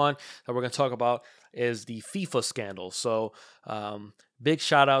first one that we're going to talk about is the FIFA scandal. So big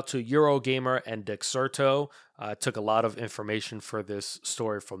shout out to Eurogamer and Dexerto. I took a lot of information for this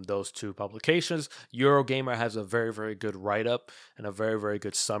story from those 2 publications. Eurogamer has a very, very good write-up and a very, very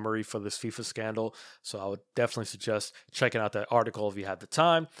good summary for this FIFA scandal. So I would definitely suggest checking out that article if you have the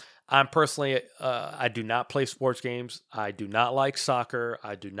time. I'm personally, I do not play sports games. I do not like soccer.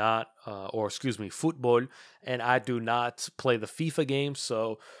 I do not, football. And I do not play the FIFA games.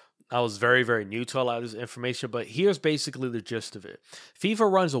 So I was very, very new to a lot of this information. But here's basically the gist of it.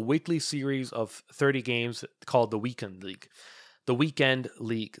 FIFA runs a weekly series of 30 games called the Weekend League. The Weekend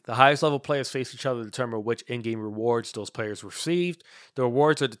League. The highest level players face each other to determine which in-game rewards those players received. The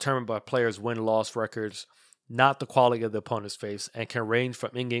rewards are determined by players' win-loss records, not the quality of the opponent's face, and can range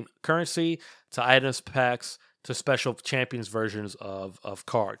from in-game currency to items packs to special champions versions of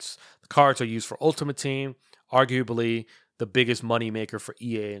cards. The cards are used for Ultimate Team, arguably the biggest money maker for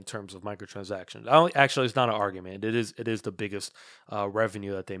EA in terms of microtransactions. Actually, it's not an argument. It is the biggest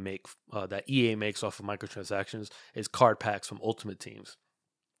revenue that they make, that EA makes off of microtransactions, is card packs from Ultimate Teams.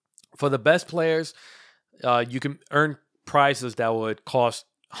 For the best players, you can earn prizes that would cost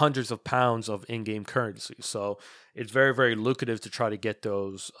hundreds of pounds of in-game currency. So it's very, very lucrative to try to get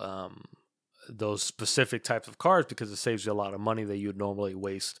those specific types of cards because it saves you a lot of money that you'd normally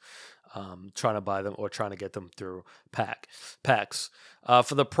waste trying to buy them or trying to get them through packs.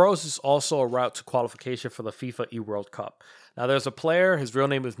 For the pros, it's also a route to qualification for the FIFA eWorld Cup. Now, there's a player. His real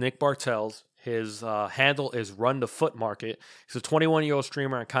name is Nick Bartels. His handle is Run the Foot Market. He's a 21-year-old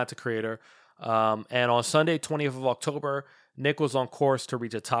streamer and content creator. And on Sunday, 20th of October, Nick was on course to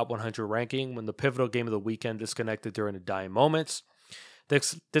reach a top 100 ranking when the pivotal game of the weekend disconnected during the dying moments.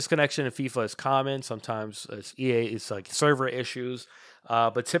 This disconnection in FIFA is common. Sometimes it's EA, it's like server issues.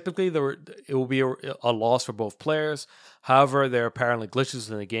 But typically, it will be a loss for both players. However, there are apparently glitches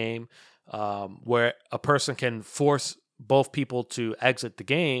in the game where a person can force both people to exit the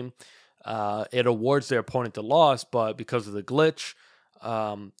game. It awards their opponent the loss, but because of the glitch,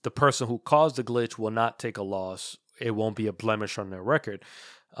 the person who caused the glitch will not take a loss. It won't be a blemish on their record.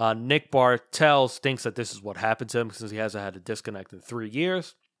 Nick Bartels thinks that this is what happened to him since he hasn't had a disconnect in 3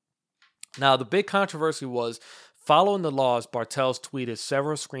 years. Now, the big controversy was following the loss, Bartels tweeted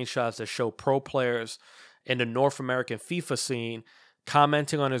several screenshots that show pro players in the North American FIFA scene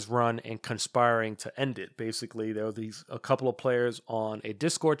commenting on his run and conspiring to end it. Basically, there were a couple of players on a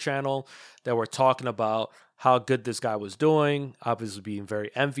Discord channel that were talking about how good this guy was doing, obviously being very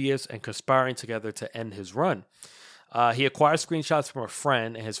envious and conspiring together to end his run. He acquired screenshots from a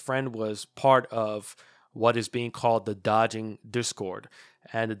friend, and his friend was part of what is being called the Dodging Discord.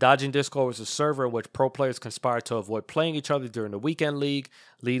 And the Dodging Discord was a server in which pro players conspired to avoid playing each other during the weekend league,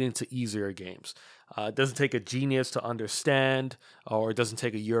 leading to easier games. It doesn't take a genius to understand, or it doesn't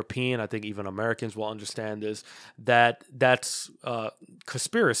take a European, I think even Americans will understand this, that's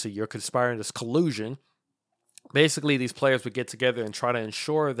conspiracy. You're conspiring, this collusion. Basically, these players would get together and try to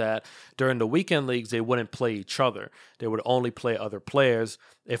ensure that during the weekend leagues, they wouldn't play each other. They would only play other players.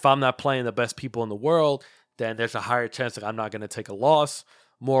 If I'm not playing the best people in the world, then there's a higher chance that I'm not going to take a loss.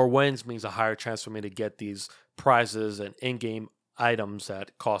 More wins means a higher chance for me to get these prizes and in-game items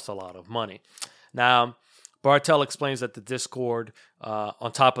that cost a lot of money. Now, Bartel explains that the Discord,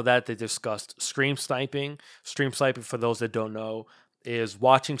 on top of that, they discussed stream sniping. Stream sniping, for those that don't know, is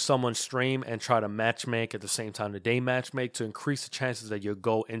watching someone stream and try to matchmake at the same time that they matchmake to increase the chances that you'll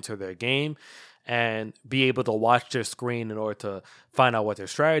go into their game and be able to watch their screen in order to find out what their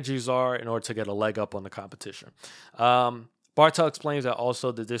strategies are in order to get a leg up on the competition. Bartel explains that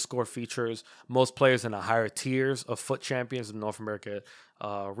also the Discord features most players in the higher tiers of FUT champions in the North America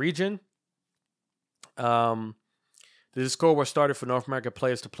region. The Discord was started for North American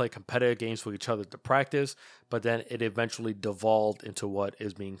players to play competitive games with each other to practice, but then it eventually devolved into what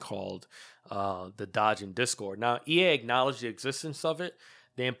is being called the Dodging Discord. Now, EA acknowledged the existence of it.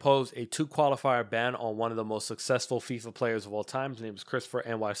 They imposed a 2-qualifier ban on one of the most successful FIFA players of all time. His name is Christopher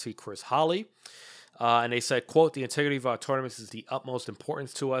NYC Chris Holly. And they said, quote, "The integrity of our tournaments is the utmost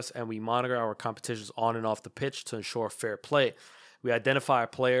importance to us, and we monitor our competitions on and off the pitch to ensure fair play. We identify a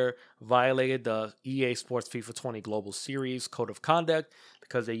player violated the EA Sports FIFA 20 Global Series Code of Conduct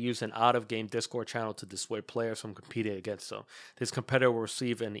because they used an out-of-game Discord channel to dissuade players from competing against them. This competitor will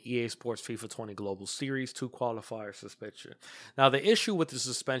receive an EA Sports FIFA 20 Global Series 2 qualifier suspension." Now, the issue with the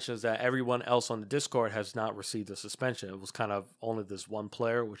suspension is that everyone else on the Discord has not received a suspension. It was kind of only this one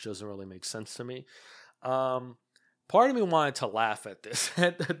player, which doesn't really make sense to me. Part of me wanted to laugh at this.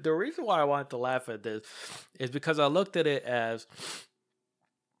 And the reason why I wanted to laugh at this is because I looked at it as,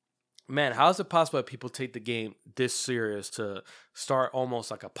 man, how is it possible that people take the game this serious to start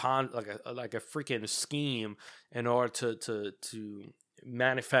almost like a freaking scheme in order to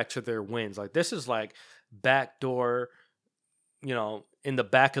manufacture their wins? Like, this is like backdoor, in the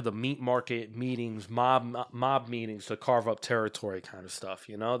back of the meat market meetings, mob meetings to carve up territory kind of stuff.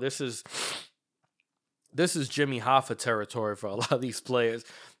 This is Jimmy Hoffa territory for a lot of these players,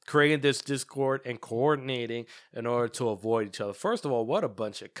 creating this Discord and coordinating in order to avoid each other. First of all, what a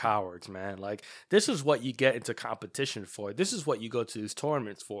bunch of cowards, man. Like, this is what you get into competition for. This is what you go to these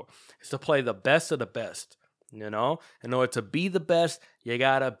tournaments for. It's to play the best of the best, In order to be the best, you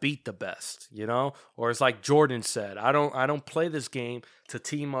gotta beat the best, Or it's like Jordan said, I don't play this game to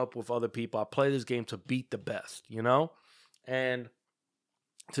team up with other people. I play this game to beat the best, And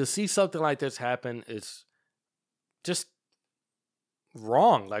to see something like this happen is just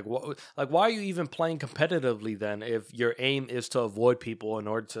wrong. Like, why are you even playing competitively then if your aim is to avoid people in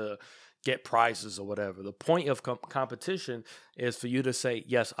order to get prizes or whatever? The point of competition is for you to say,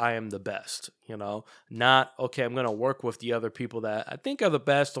 yes, I am the best, not, okay, I'm going to work with the other people that I think are the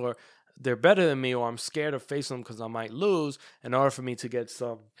best, or they're better than me, or I'm scared of facing them because I might lose in order for me to get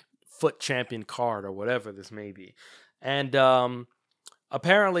some FUT champion card or whatever this may be. And,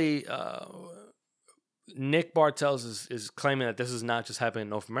 apparently, Nick Bartels is claiming that this is not just happening in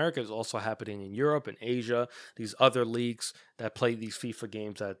North America, it's also happening in Europe and Asia. These other leagues that play these FIFA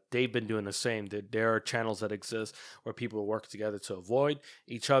games, that they've been doing the same. There are channels that exist where people work together to avoid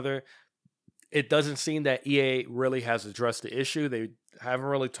each other. It doesn't seem that EA really has addressed the issue. They haven't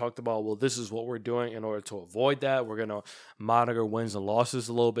really talked about, well, this is what we're doing in order to avoid that. We're going to monitor wins and losses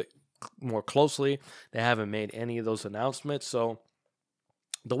a little bit more closely. They haven't made any of those announcements. So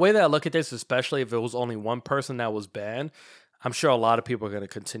the way that I look at this, especially if it was only one person that was banned, I'm sure a lot of people are going to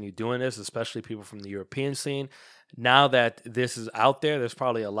continue doing this, especially people from the European scene. Now that this is out there, there's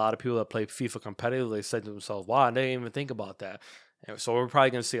probably a lot of people that play FIFA competitively. They said to themselves, wow, I didn't even think about that. And so we're probably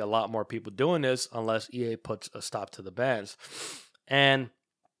going to see a lot more people doing this unless EA puts a stop to the bans. And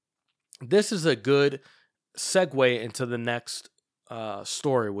this is a good segue into the next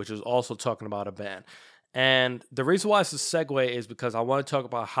story, which is also talking about a ban. And the reason why it's a segue is because I want to talk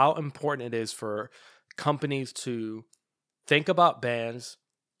about how important it is for companies to think about bans,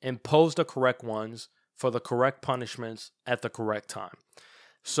 impose the correct ones for the correct punishments at the correct time.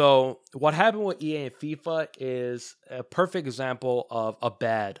 So what happened with EA and FIFA is a perfect example of a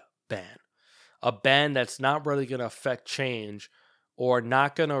bad ban. A ban that's not really going to affect change or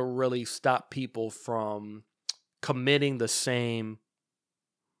not going to really stop people from committing the same,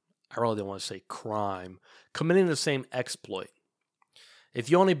 I really don't want to say crime, committing the same exploit.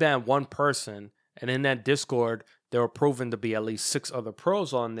 If you only ban one person, and in that Discord there were proven to be at least 6 other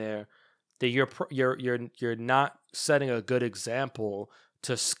pros on there, then you're not setting a good example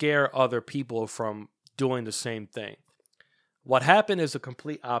to scare other people from doing the same thing. What happened is the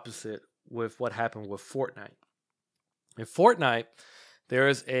complete opposite with what happened with Fortnite. In Fortnite, there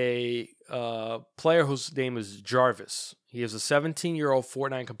is a player whose name is Jarvis. He is a 17-year-old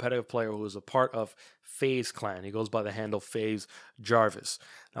Fortnite competitive player who is a part of FaZe Clan. He goes by the handle FaZe Jarvis.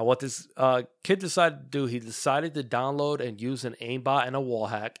 Now, what this kid decided to do, he decided to download and use an aimbot and a wall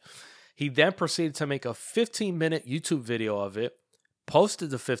hack. He then proceeded to make a 15-minute YouTube video of it, posted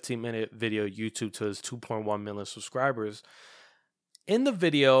the 15-minute video YouTube to his 2.1 million subscribers. In the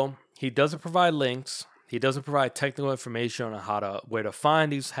video, he doesn't provide links. He doesn't provide technical information on where to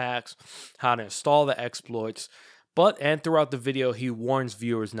find these hacks, how to install the exploits. And throughout the video, he warns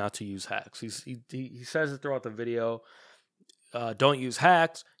viewers not to use hacks. He says it throughout the video. Don't use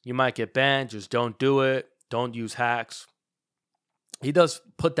hacks. You might get banned. Just don't do it. Don't use hacks. He does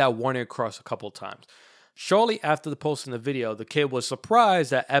put that warning across a couple of times. Shortly after the posting the video, the kid was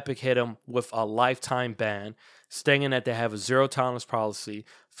surprised that Epic hit him with a lifetime ban, stating that they have a zero tolerance policy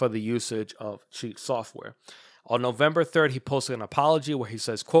for the usage of cheap software. On November 3rd, he posted an apology where he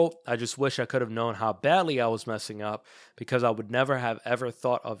says, quote, "I just wish I could have known how badly I was messing up because I would never have ever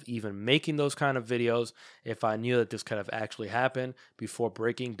thought of even making those kind of videos if I knew that this could have actually happened," before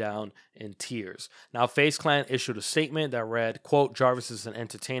breaking down in tears. Now, FaZe Clan issued a statement that read, quote, "Jarvis is an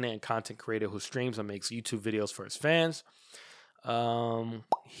entertainer and content creator who streams and makes YouTube videos for his fans.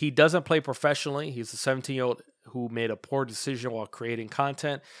 He doesn't play professionally. He's a 17-year-old who made a poor decision while creating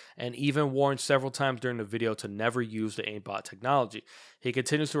content and even warned several times during the video to never use the aimbot technology. He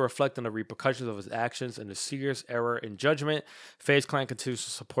continues to reflect on the repercussions of his actions and the serious error in judgment. FaZe Clan continues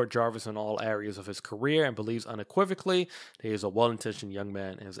to support Jarvis in all areas of his career and believes unequivocally that he is a well-intentioned young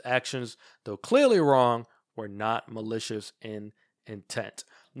man, and his actions, though clearly wrong, were not malicious in intent."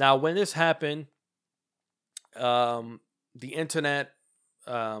 Now, when this happened, the internet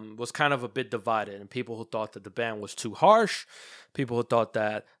was kind of a bit divided, and people who thought that the ban was too harsh, people who thought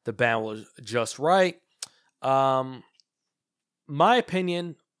that the ban was just right. My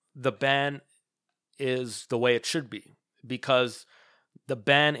opinion, the ban is the way it should be, because the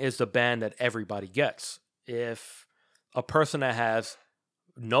ban is the ban that everybody gets. If a person that has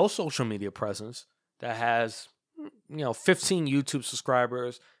no social media presence, that has 15 YouTube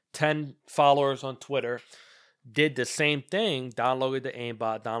subscribers, 10 followers on Twitter, did the same thing, downloaded the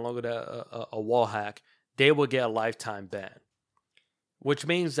aimbot, downloaded a wall hack, they will get a lifetime ban. Which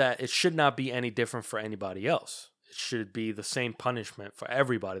means that it should not be any different for anybody else. It should be the same punishment for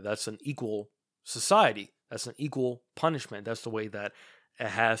everybody. That's an equal society. That's an equal punishment. That's the way that it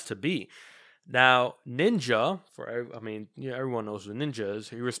has to be. Now, Ninja, everyone knows who Ninja is.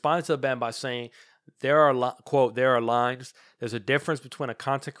 He responded to the ban by saying, quote, "There are lines. There's a difference between a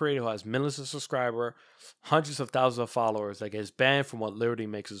content creator who has millions of subscribers, hundreds of thousands of followers that gets banned from what literally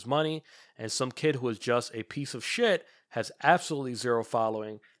makes his money, and some kid who is just a piece of shit, has absolutely zero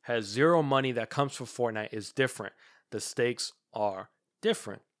following, has zero money that comes from Fortnite is different. The stakes are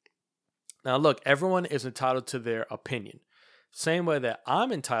different." Now, look, everyone is entitled to their opinion. Same way that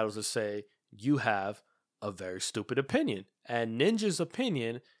I'm entitled to say you have a very stupid opinion. And Ninja's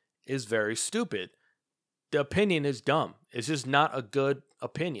opinion is very stupid. The opinion is dumb. It's just not a good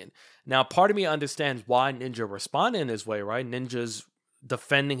opinion. Now, part of me understands why Ninja responded in this way, right? Ninja's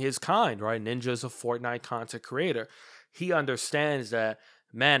defending his kind, right? Ninja's a Fortnite content creator. He understands that,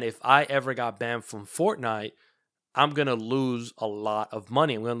 man, if I ever got banned from Fortnite, I'm going to lose a lot of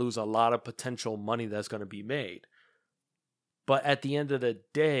money. I'm going to lose a lot of potential money that's going to be made. But at the end of the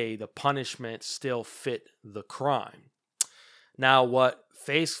day, the punishment still fit the crime. Now, what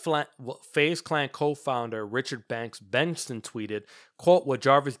FaZe Clan co-founder Richard Banks Benson tweeted, quote, "What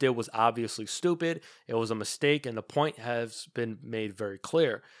Jarvis did was obviously stupid. It was a mistake, and the point has been made very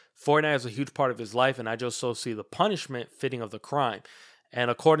clear. Fortnite is a huge part of his life, and I just so see the punishment fitting of the crime."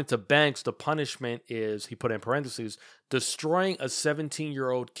 And according to Banks, the punishment is, he put in parentheses, destroying a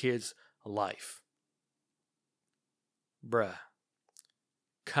 17-year-old kid's life. Bruh.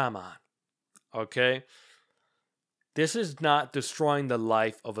 Come on. Okay? This is not destroying the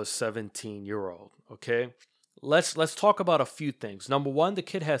life of a 17-year-old, okay? Let's talk about a few things. Number one, the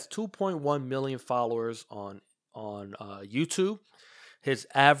kid has 2.1 million followers on YouTube. His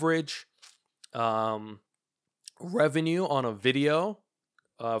average revenue on a video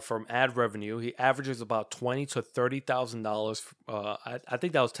from ad revenue, he averages about $20,000 to $30,000. I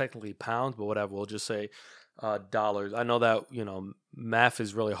think that was technically pounds, but whatever. We'll just say dollars. I know that math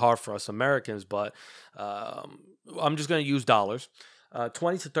is really hard for us Americans, but I'm just going to use dollars.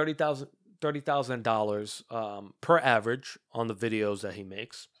 $20,000 to $30,000 per average on the videos that he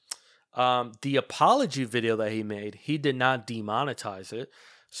makes. The apology video that he made, he did not demonetize it.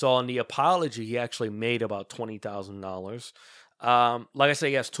 So on the apology, he actually made about $20,000. Like I said,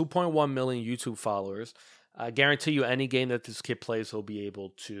 he has 2.1 million YouTube followers. I guarantee you, any game that this kid plays, he'll be able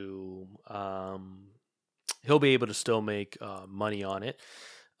to still make money on it.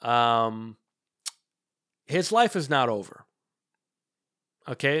 His life is not over.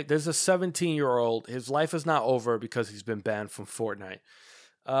 Okay, there's a 17-year-old. His life is not over because he's been banned from Fortnite.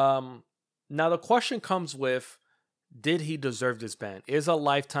 Now the question comes with, did he deserve this ban? Is a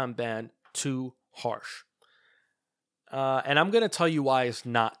lifetime ban too harsh? And I'm going to tell you why it's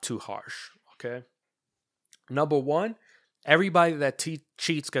not too harsh, okay? Number one, everybody that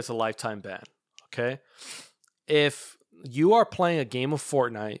cheats gets a lifetime ban, okay? If you are playing a game of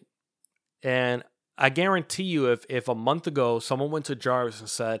Fortnite, and I guarantee you if a month ago someone went to Jarvis and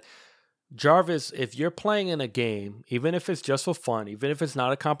said, Jarvis, if you're playing in a game, even if it's just for fun, even if it's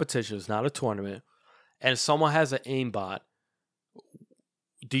not a competition, it's not a tournament, and someone has an aimbot,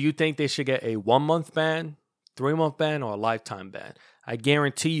 do you think they should get a 1 month ban, 3 month ban, or a lifetime ban? I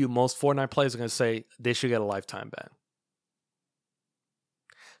guarantee you most Fortnite players are going to say they should get a lifetime ban.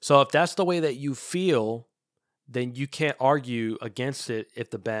 So if that's the way that you feel, then you can't argue against it if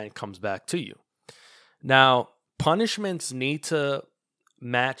the ban comes back to you. Now, punishments need to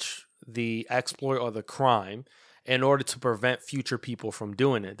match the exploit or the crime in order to prevent future people from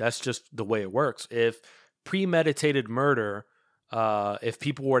doing it. That's just the way it works. If premeditated murder, if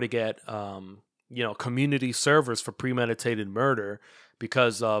people were to get community servers for premeditated murder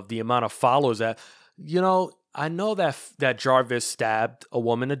because of the amount of followers that, I know that Jarvis stabbed a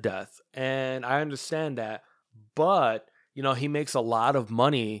woman to death, and I understand that, but he makes a lot of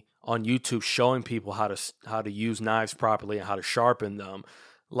money on YouTube showing people how to use knives properly and how to sharpen them.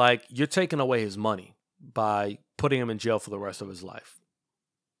 Like, you're taking away his money by putting him in jail for the rest of his life.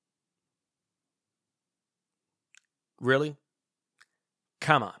 Really?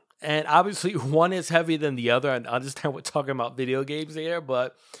 Come on. And obviously one is heavier than the other. I understand we're talking about video games here,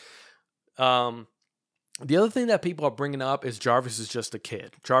 but the other thing that people are bringing up is Jarvis is just a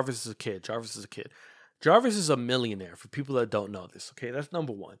kid. Jarvis is a kid. Jarvis is a kid. Jarvis is a millionaire, for people that don't know this. Okay, that's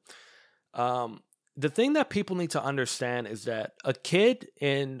number one. The thing that people need to understand is that a kid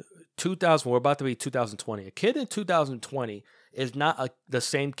in 2000, we're about to be 2020, a kid in 2020 is not the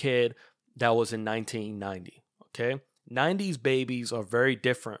same kid that was in 1990, okay? 90s babies are very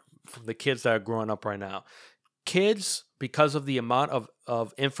different from the kids that are growing up right now. Kids, because of the amount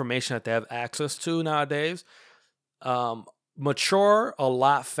of information that they have access to nowadays, mature a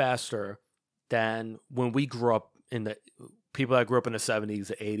lot faster than when we grew up, in the people that grew up in the 70s,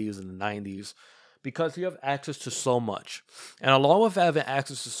 the 80s, and the 90s, because you have access to so much. And along with having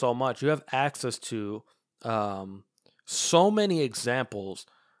access to so much, you have access to so many examples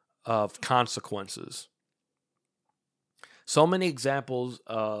of consequences. So many examples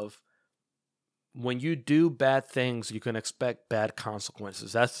of when you do bad things, you can expect bad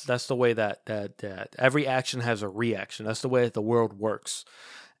consequences. That's the way that every action has a reaction. That's the way that the world works.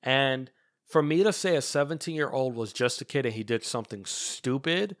 And for me to say a 17-year-old was just a kid and he did something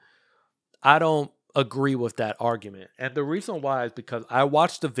stupid, I don't agree with that argument. And the reason why is because I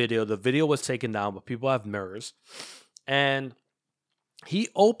watched the video. The video was taken down, but people have mirrors. And he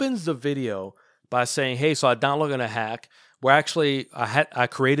opens the video by saying, hey, so I downloaded a hack where actually I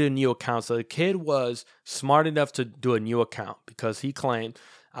created a new account. So the kid was smart enough to do a new account because he claimed,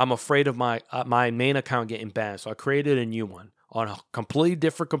 I'm afraid of my main account getting banned. So I created a new one on a completely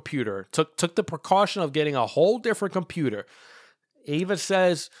different computer. Took the precaution of getting a whole different computer. It even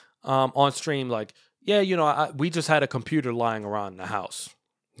says on stream, like, yeah, we just had a computer lying around in the house.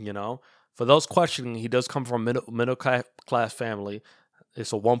 For those questioning, he does come from a middle class family.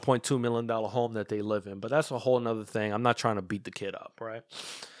 It's a $1.2 million home that they live in, but that's a whole nother thing. I'm not trying to beat the kid up, right?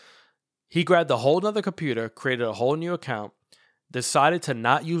 He grabbed a whole nother computer, created a whole new account, decided to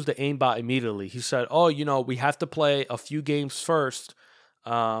not use the aimbot immediately. He said, we have to play a few games first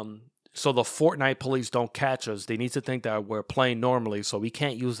so the Fortnite police don't catch us. They need to think that we're playing normally, so we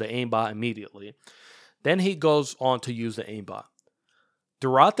can't use the aimbot immediately. Then he goes on to use the aimbot.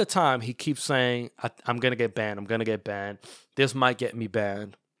 Throughout the time, he keeps saying, I'm going to get banned. I'm going to get banned. This might get me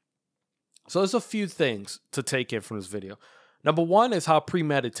banned. So there's a few things to take in from this video. Number one is how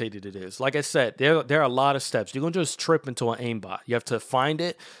premeditated it is. Like I said, there are a lot of steps. You're going to just trip into an aimbot. You have to find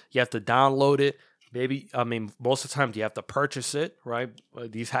it. You have to download it. Most of the time you have to purchase it, right?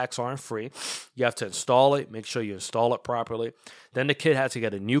 These hacks aren't free. You have to install it. Make sure you install it properly. Then the kid had to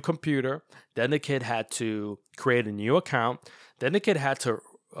get a new computer. Then the kid had to create a new account. Then the kid had to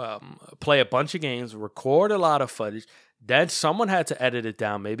play a bunch of games, record a lot of footage. Then someone had to edit it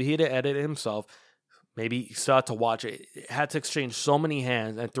down. Maybe he didn't edit it himself. Maybe he started to watch it. It had to exchange so many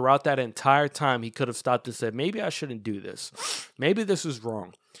hands. And throughout that entire time, he could have stopped and said, maybe I shouldn't do this. Maybe this is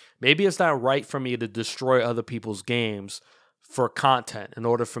wrong. Maybe it's not right for me to destroy other people's games for content in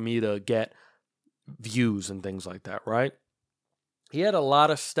order for me to get views and things like that, right? He had a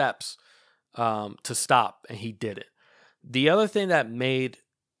lot of steps to stop, and he did it. The other thing that made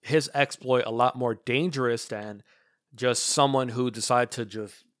his exploit a lot more dangerous than just someone who decided to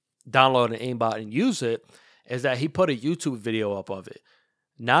just download an aimbot and use it is that he put a YouTube video up of it.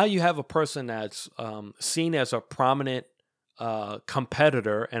 Now you have a person that's seen as a prominent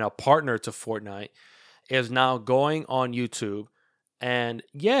competitor and a partner to Fortnite is now going on YouTube. And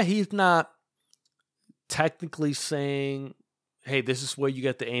yeah, he's not technically saying, hey, this is where you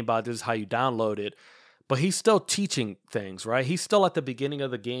get the aimbot, this is how you download it. But he's still teaching things, right? He's still at the beginning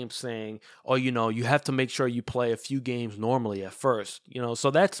of the game saying, oh, you have to make sure you play a few games normally at first.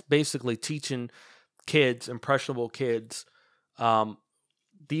 So that's basically teaching kids, impressionable kids,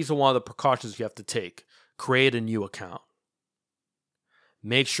 these are one of the precautions you have to take. Create a new account.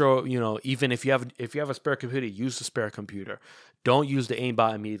 Make sure, even if you have a spare computer, use the spare computer. Don't use the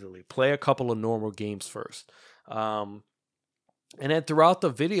aimbot immediately. Play a couple of normal games first. And then throughout the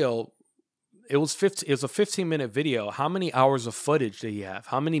video, it was a 15-minute video. How many hours of footage did he have?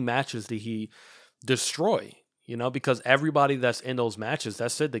 How many matches did he destroy? Because everybody that's in those matches,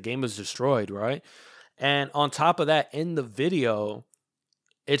 that's it. The game is destroyed, right? And on top of that, in the video,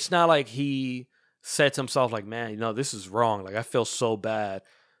 it's not like he said to himself, like, man, this is wrong. Like, I feel so bad.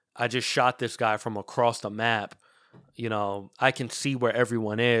 I just shot this guy from across the map. I can see where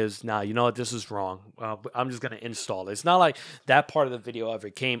everyone is. Now, you know what? This is wrong. I'm just going to install it. It's not like that part of the video ever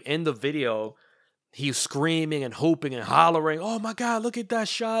came. In the video, he's screaming and hooping and hollering, oh my God, look at that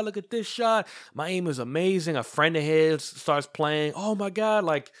shot. Look at this shot. My aim is amazing. A friend of his starts playing. Oh my God.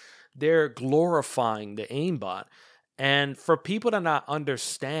 Like, they're glorifying the aimbot. And for people to not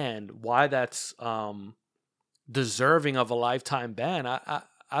understand why that's deserving of a lifetime ban,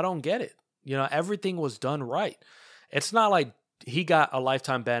 I don't get it. Everything was done right. It's not like he got a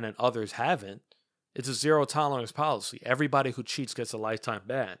lifetime ban and others haven't. It's a zero tolerance policy. Everybody who cheats gets a lifetime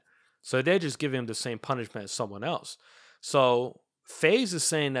ban. So they're just giving him the same punishment as someone else. So FaZe is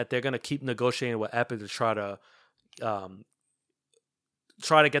saying that they're going to keep negotiating with Epic to try to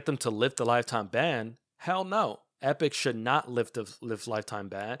get them to lift the lifetime ban. Hell no. Epic should not lift lifetime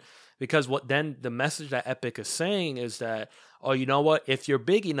ban, because the message that Epic is saying is that, oh, you know what? If you're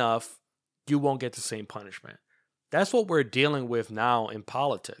big enough, you won't get the same punishment. That's what we're dealing with now in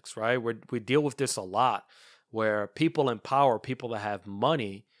politics, right? We deal with this a lot, where people in power, people that have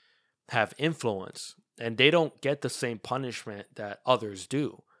money, have influence, and they don't get the same punishment that others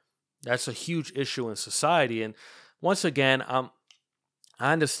do. That's a huge issue in society. And once again,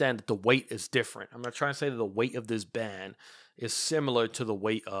 I understand that the weight is different. I'm not trying to say that the weight of this ban is similar to the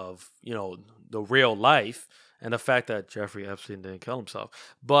weight of, the real life and the fact that Jeffrey Epstein didn't kill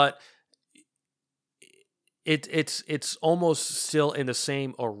himself. But it's almost still in the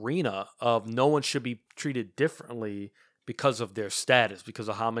same arena of no one should be treated differently because of their status, because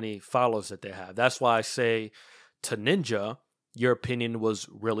of how many followers that they have. That's why I say to Ninja, your opinion was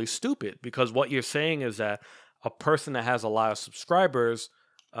really stupid, because what you're saying is that a person that has a lot of subscribers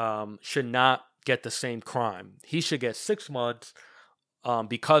should not get the same crime. He should get 6 months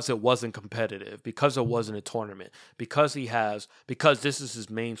because it wasn't competitive, because it wasn't a tournament, because this is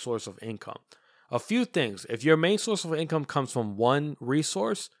his main source of income. A few things. If your main source of income comes from one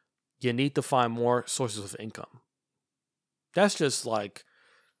resource, you need to find more sources of income. That's just like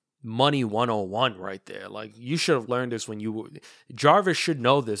money 101 right there. Like, you should have learned this when you were... Jarvis should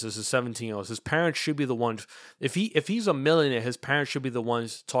know this as a 17-year-old. His parents should be the ones... If he's a millionaire, his parents should be the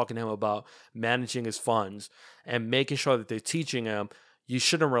ones talking to him about managing his funds and making sure that they're teaching him. You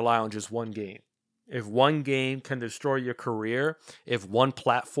shouldn't rely on just one game. If one game can destroy your career, if one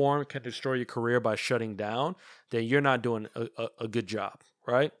platform can destroy your career by shutting down, then you're not doing a good job,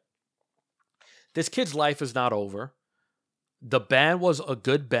 right? This kid's life is not over. The ban was a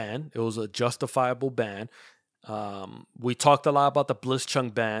good ban. It was a justifiable ban. We talked a lot about the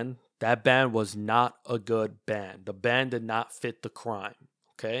Blitzchung ban. That ban was not a good ban. The ban did not fit the crime,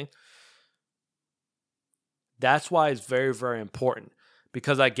 okay? That's why it's very, very important.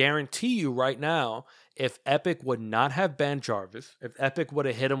 Because I guarantee you right now, if Epic would not have banned Jarvis, if Epic would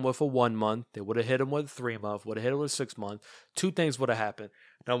have hit him with a 1 month, they would have hit him with a 3 month, would have hit him with 6 months, two things would have happened.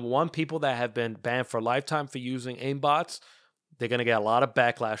 Number one, people that have been banned for lifetime for using aimbots, they're going to get a lot of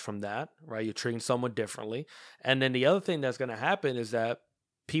backlash from that, right? You're treating someone differently. And then the other thing that's going to happen is that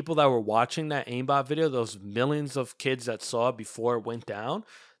people that were watching that aimbot video, those millions of kids that saw it before it went down,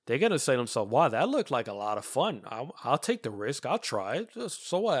 they're going to say to themselves, wow, that looked like a lot of fun. I'll take the risk. I'll try it.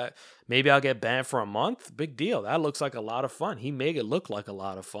 So what? Maybe I'll get banned for a month. Big deal. That looks like a lot of fun. He made it look like a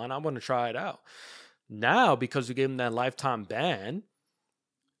lot of fun. I'm going to try it out. Now, because we gave him that lifetime ban,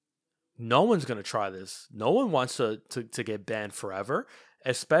 no one's going to try this. No one wants to get banned forever,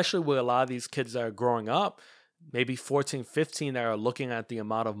 especially with a lot of these kids that are growing up, maybe 14, 15, that are looking at the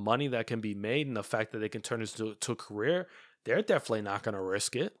amount of money that can be made and the fact that they can turn this to a career. They're definitely not going to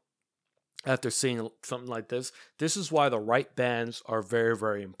risk it. after seeing something like this. This is why the right bans are very,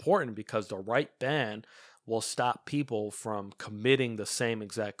 very important, because the right ban will stop people from committing the same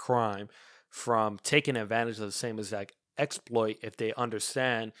exact crime, from taking advantage of the same exact exploit, if they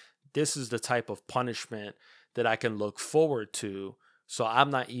understand this is the type of punishment that I can look forward to. So I'm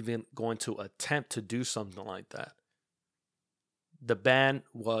not even going to attempt to do something like that. The ban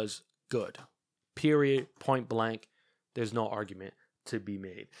was good. Period. Point blank. There's no argument to be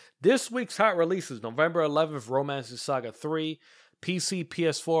made. This week's hot releases: November 11th, Romances Saga 3, PC,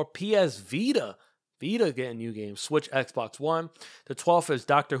 PS4, PS Vita. Vita getting new games, Switch, Xbox One. The 12th is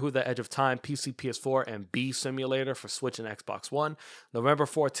Doctor Who: The Edge of Time, PC, PS4, and Bee Simulator for Switch and Xbox One. November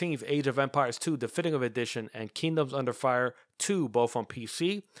 14th, Age of Empires 2, Definitive Edition, and Kingdoms Under Fire 2, both on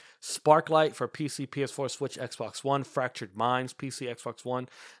PC. Sparklight for PC, PS4, Switch, Xbox One. Fractured Minds, PC, Xbox One.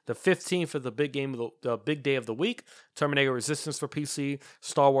 The 15th is the big day of the week. Terminator Resistance for PC.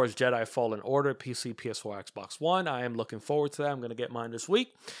 Star Wars Jedi Fallen Order, PC, PS4, Xbox One. I am looking forward to that. I'm going to get mine this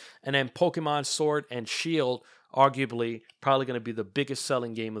week. And then Pokemon Sword and Shield, arguably probably going to be the biggest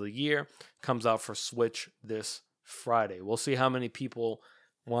selling game of the year, comes out for Switch this Friday. We'll see how many people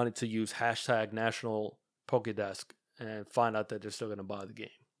wanted to use hashtag National Pokedesk and find out that they're still going to buy the game,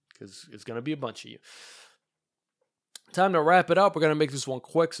 because it's going to be a bunch of you. Time to wrap it up. We're going to make this one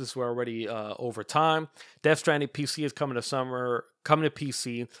quick since we're already over time. Death Stranding PC is coming to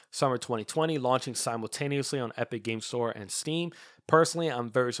PC summer 2020, launching simultaneously on Epic Game Store and Steam. Personally,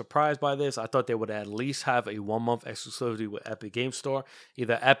 I'm very surprised by this. I thought they would at least have a 1-month exclusivity with Epic Game Store.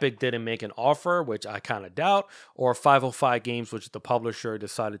 Either Epic didn't make an offer, which I kind of doubt, or 505 Games, which is the publisher,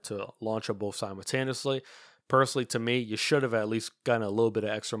 decided to launch them both simultaneously. Personally, to me, you should have at least gotten a little bit of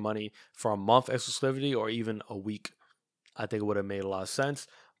extra money for a month exclusivity or even a week. I think it would have made a lot of sense.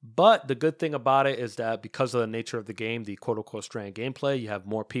 But the good thing about it is that because of the nature of the game, the quote-unquote strand gameplay, you have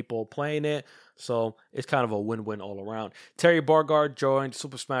more people playing it. So it's kind of a win-win all around. Terry Bogard joined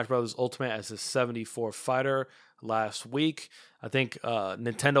Super Smash Bros. Ultimate as his 74th fighter last week. I think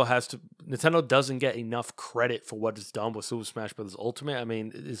Nintendo doesn't get enough credit for what it's done with Super Smash Bros. Ultimate. I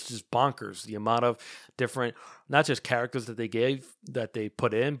mean, it's just bonkers. The amount of different, not just characters that they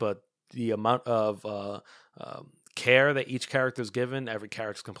put in, but the amount of care that each character is given. Every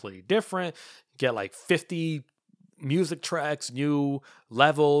character is completely different. You get like 50 music tracks, new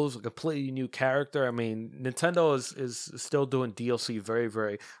levels, a completely new character. I mean, Nintendo is still doing DLC very,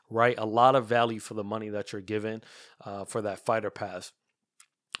 very right. A lot of value for the money that you're given for that fighter pass.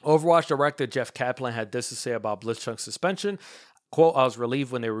 Overwatch director Jeff Kaplan had this to say about Blitzchunk's suspension. Quote, I was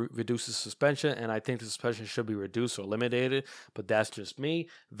relieved when they reduced the suspension, and I think the suspension should be reduced or eliminated, but that's just me.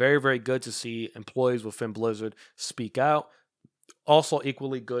 Very, very good to see employees within Blizzard speak out. Also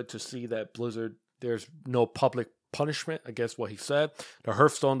equally good to see that Blizzard, there's no public punishment against what he said. The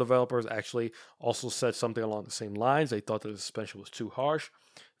Hearthstone developers actually also said something along the same lines. They thought that the suspension was too harsh.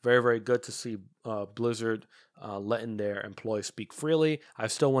 Very, very good to see Blizzard letting their employees speak freely. I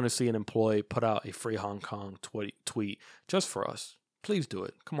still want to see an employee put out a Free Hong Kong tweet just for us. Please do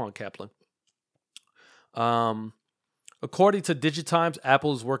it. Come on, Kaplan. According to Digitimes,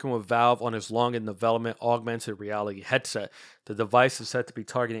 Apple is working with Valve on its long-in-development augmented reality headset. The device is set to be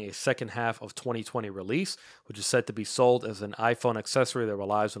targeting a second half of 2020 release, which is set to be sold as an iPhone accessory that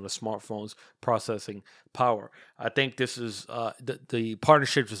relies on the smartphone's processing power. I think this is the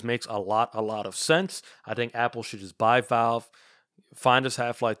partnership just makes a lot of sense. I think Apple should just buy Valve, find us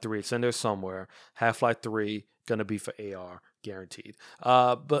Half-Life 3. It's in there somewhere. Half-Life 3 gonna be for AR. Guaranteed.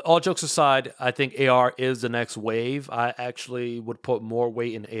 But all jokes aside, I think AR is the next wave. I actually would put more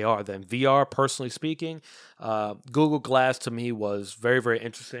weight in AR than VR, personally speaking. Google Glass to me was very, very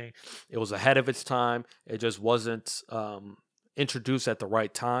interesting. It was ahead of its time. It just wasn't introduced at the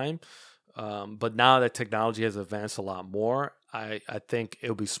right time. But now that technology has advanced a lot more, I think it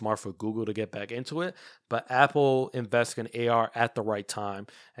would be smart for Google to get back into it. But Apple investing in AR at the right time,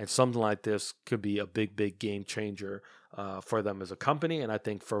 and something like this could be a big, big game changer for them as a company, and I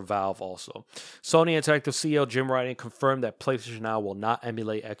think for Valve also. Sony Interactive CEO Jim Ryan confirmed that PlayStation Now will not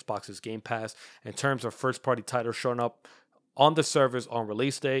emulate Xbox's Game Pass in terms of first-party titles showing up on the servers on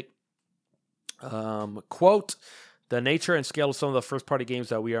release date. Quote, the nature and scale of some of the first-party games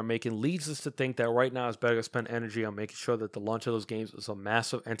that we are making leads us to think that right now it's better to spend energy on making sure that the launch of those games is a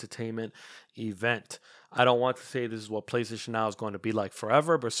massive entertainment event. I don't want to say this is what PlayStation Now is going to be like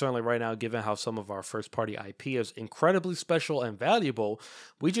forever, but certainly right now, given how some of our first-party IP is incredibly special and valuable,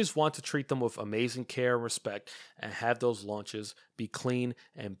 we just want to treat them with amazing care and respect and have those launches be clean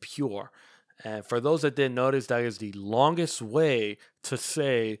and pure. And for those that didn't notice, that is the longest way to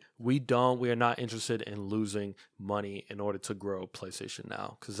say we are not interested in losing money in order to grow PlayStation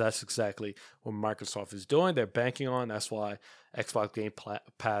Now, because that's exactly what Microsoft is doing. They're banking on. That's why Xbox Game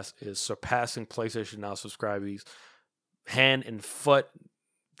Pass is surpassing PlayStation Now subscribers hand and foot.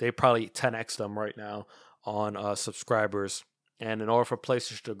 They probably 10x them right now on subscribers. And in order for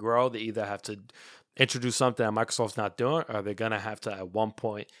PlayStation to grow, they either have to introduce something that Microsoft's not doing, or they're going to have to at one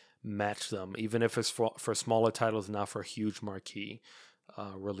point match them, even if it's for smaller titles, not for huge marquee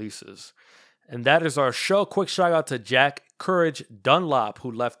releases. And that is our show. Quick shout out to Jack Courage Dunlop,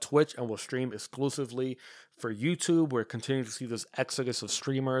 who left Twitch and will stream exclusively for YouTube. We're continuing to see this exodus of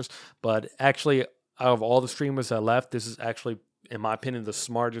streamers, but actually, out of all the streamers that left, this is actually, in my opinion, the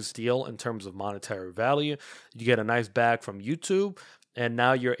smartest deal in terms of monetary value. You get a nice bag from YouTube, and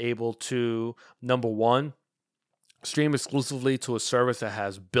now you're able to, number one, stream exclusively to a service that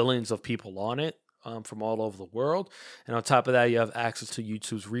has billions of people on it from all over the world. And on top of that, you have access to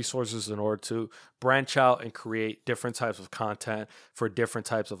YouTube's resources in order to branch out and create different types of content for different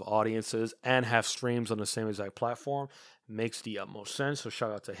types of audiences and have streams on the same exact platform. Makes the utmost sense. So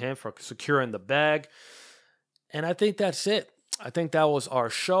shout out to him for securing the bag. And I think that's it. I think that was our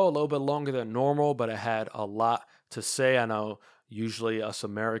show. A little bit longer than normal, but it had a lot to say. I know usually us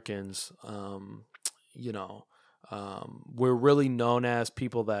Americans, we're really known as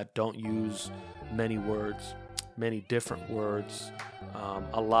people that don't use many words, many different words.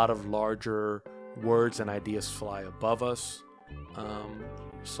 A lot of larger words and ideas fly above us.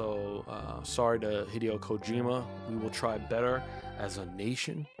 So sorry to Hideo Kojima. We will try better as a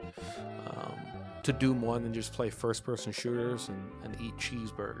nation to do more than just play first-person shooters and eat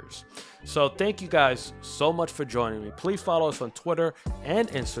cheeseburgers. So thank you guys so much for joining me. Please follow us on Twitter and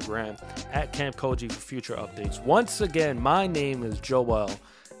Instagram at Camp Koji for future updates. Once again, my name is Joel,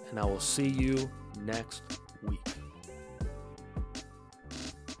 and I will see you next week.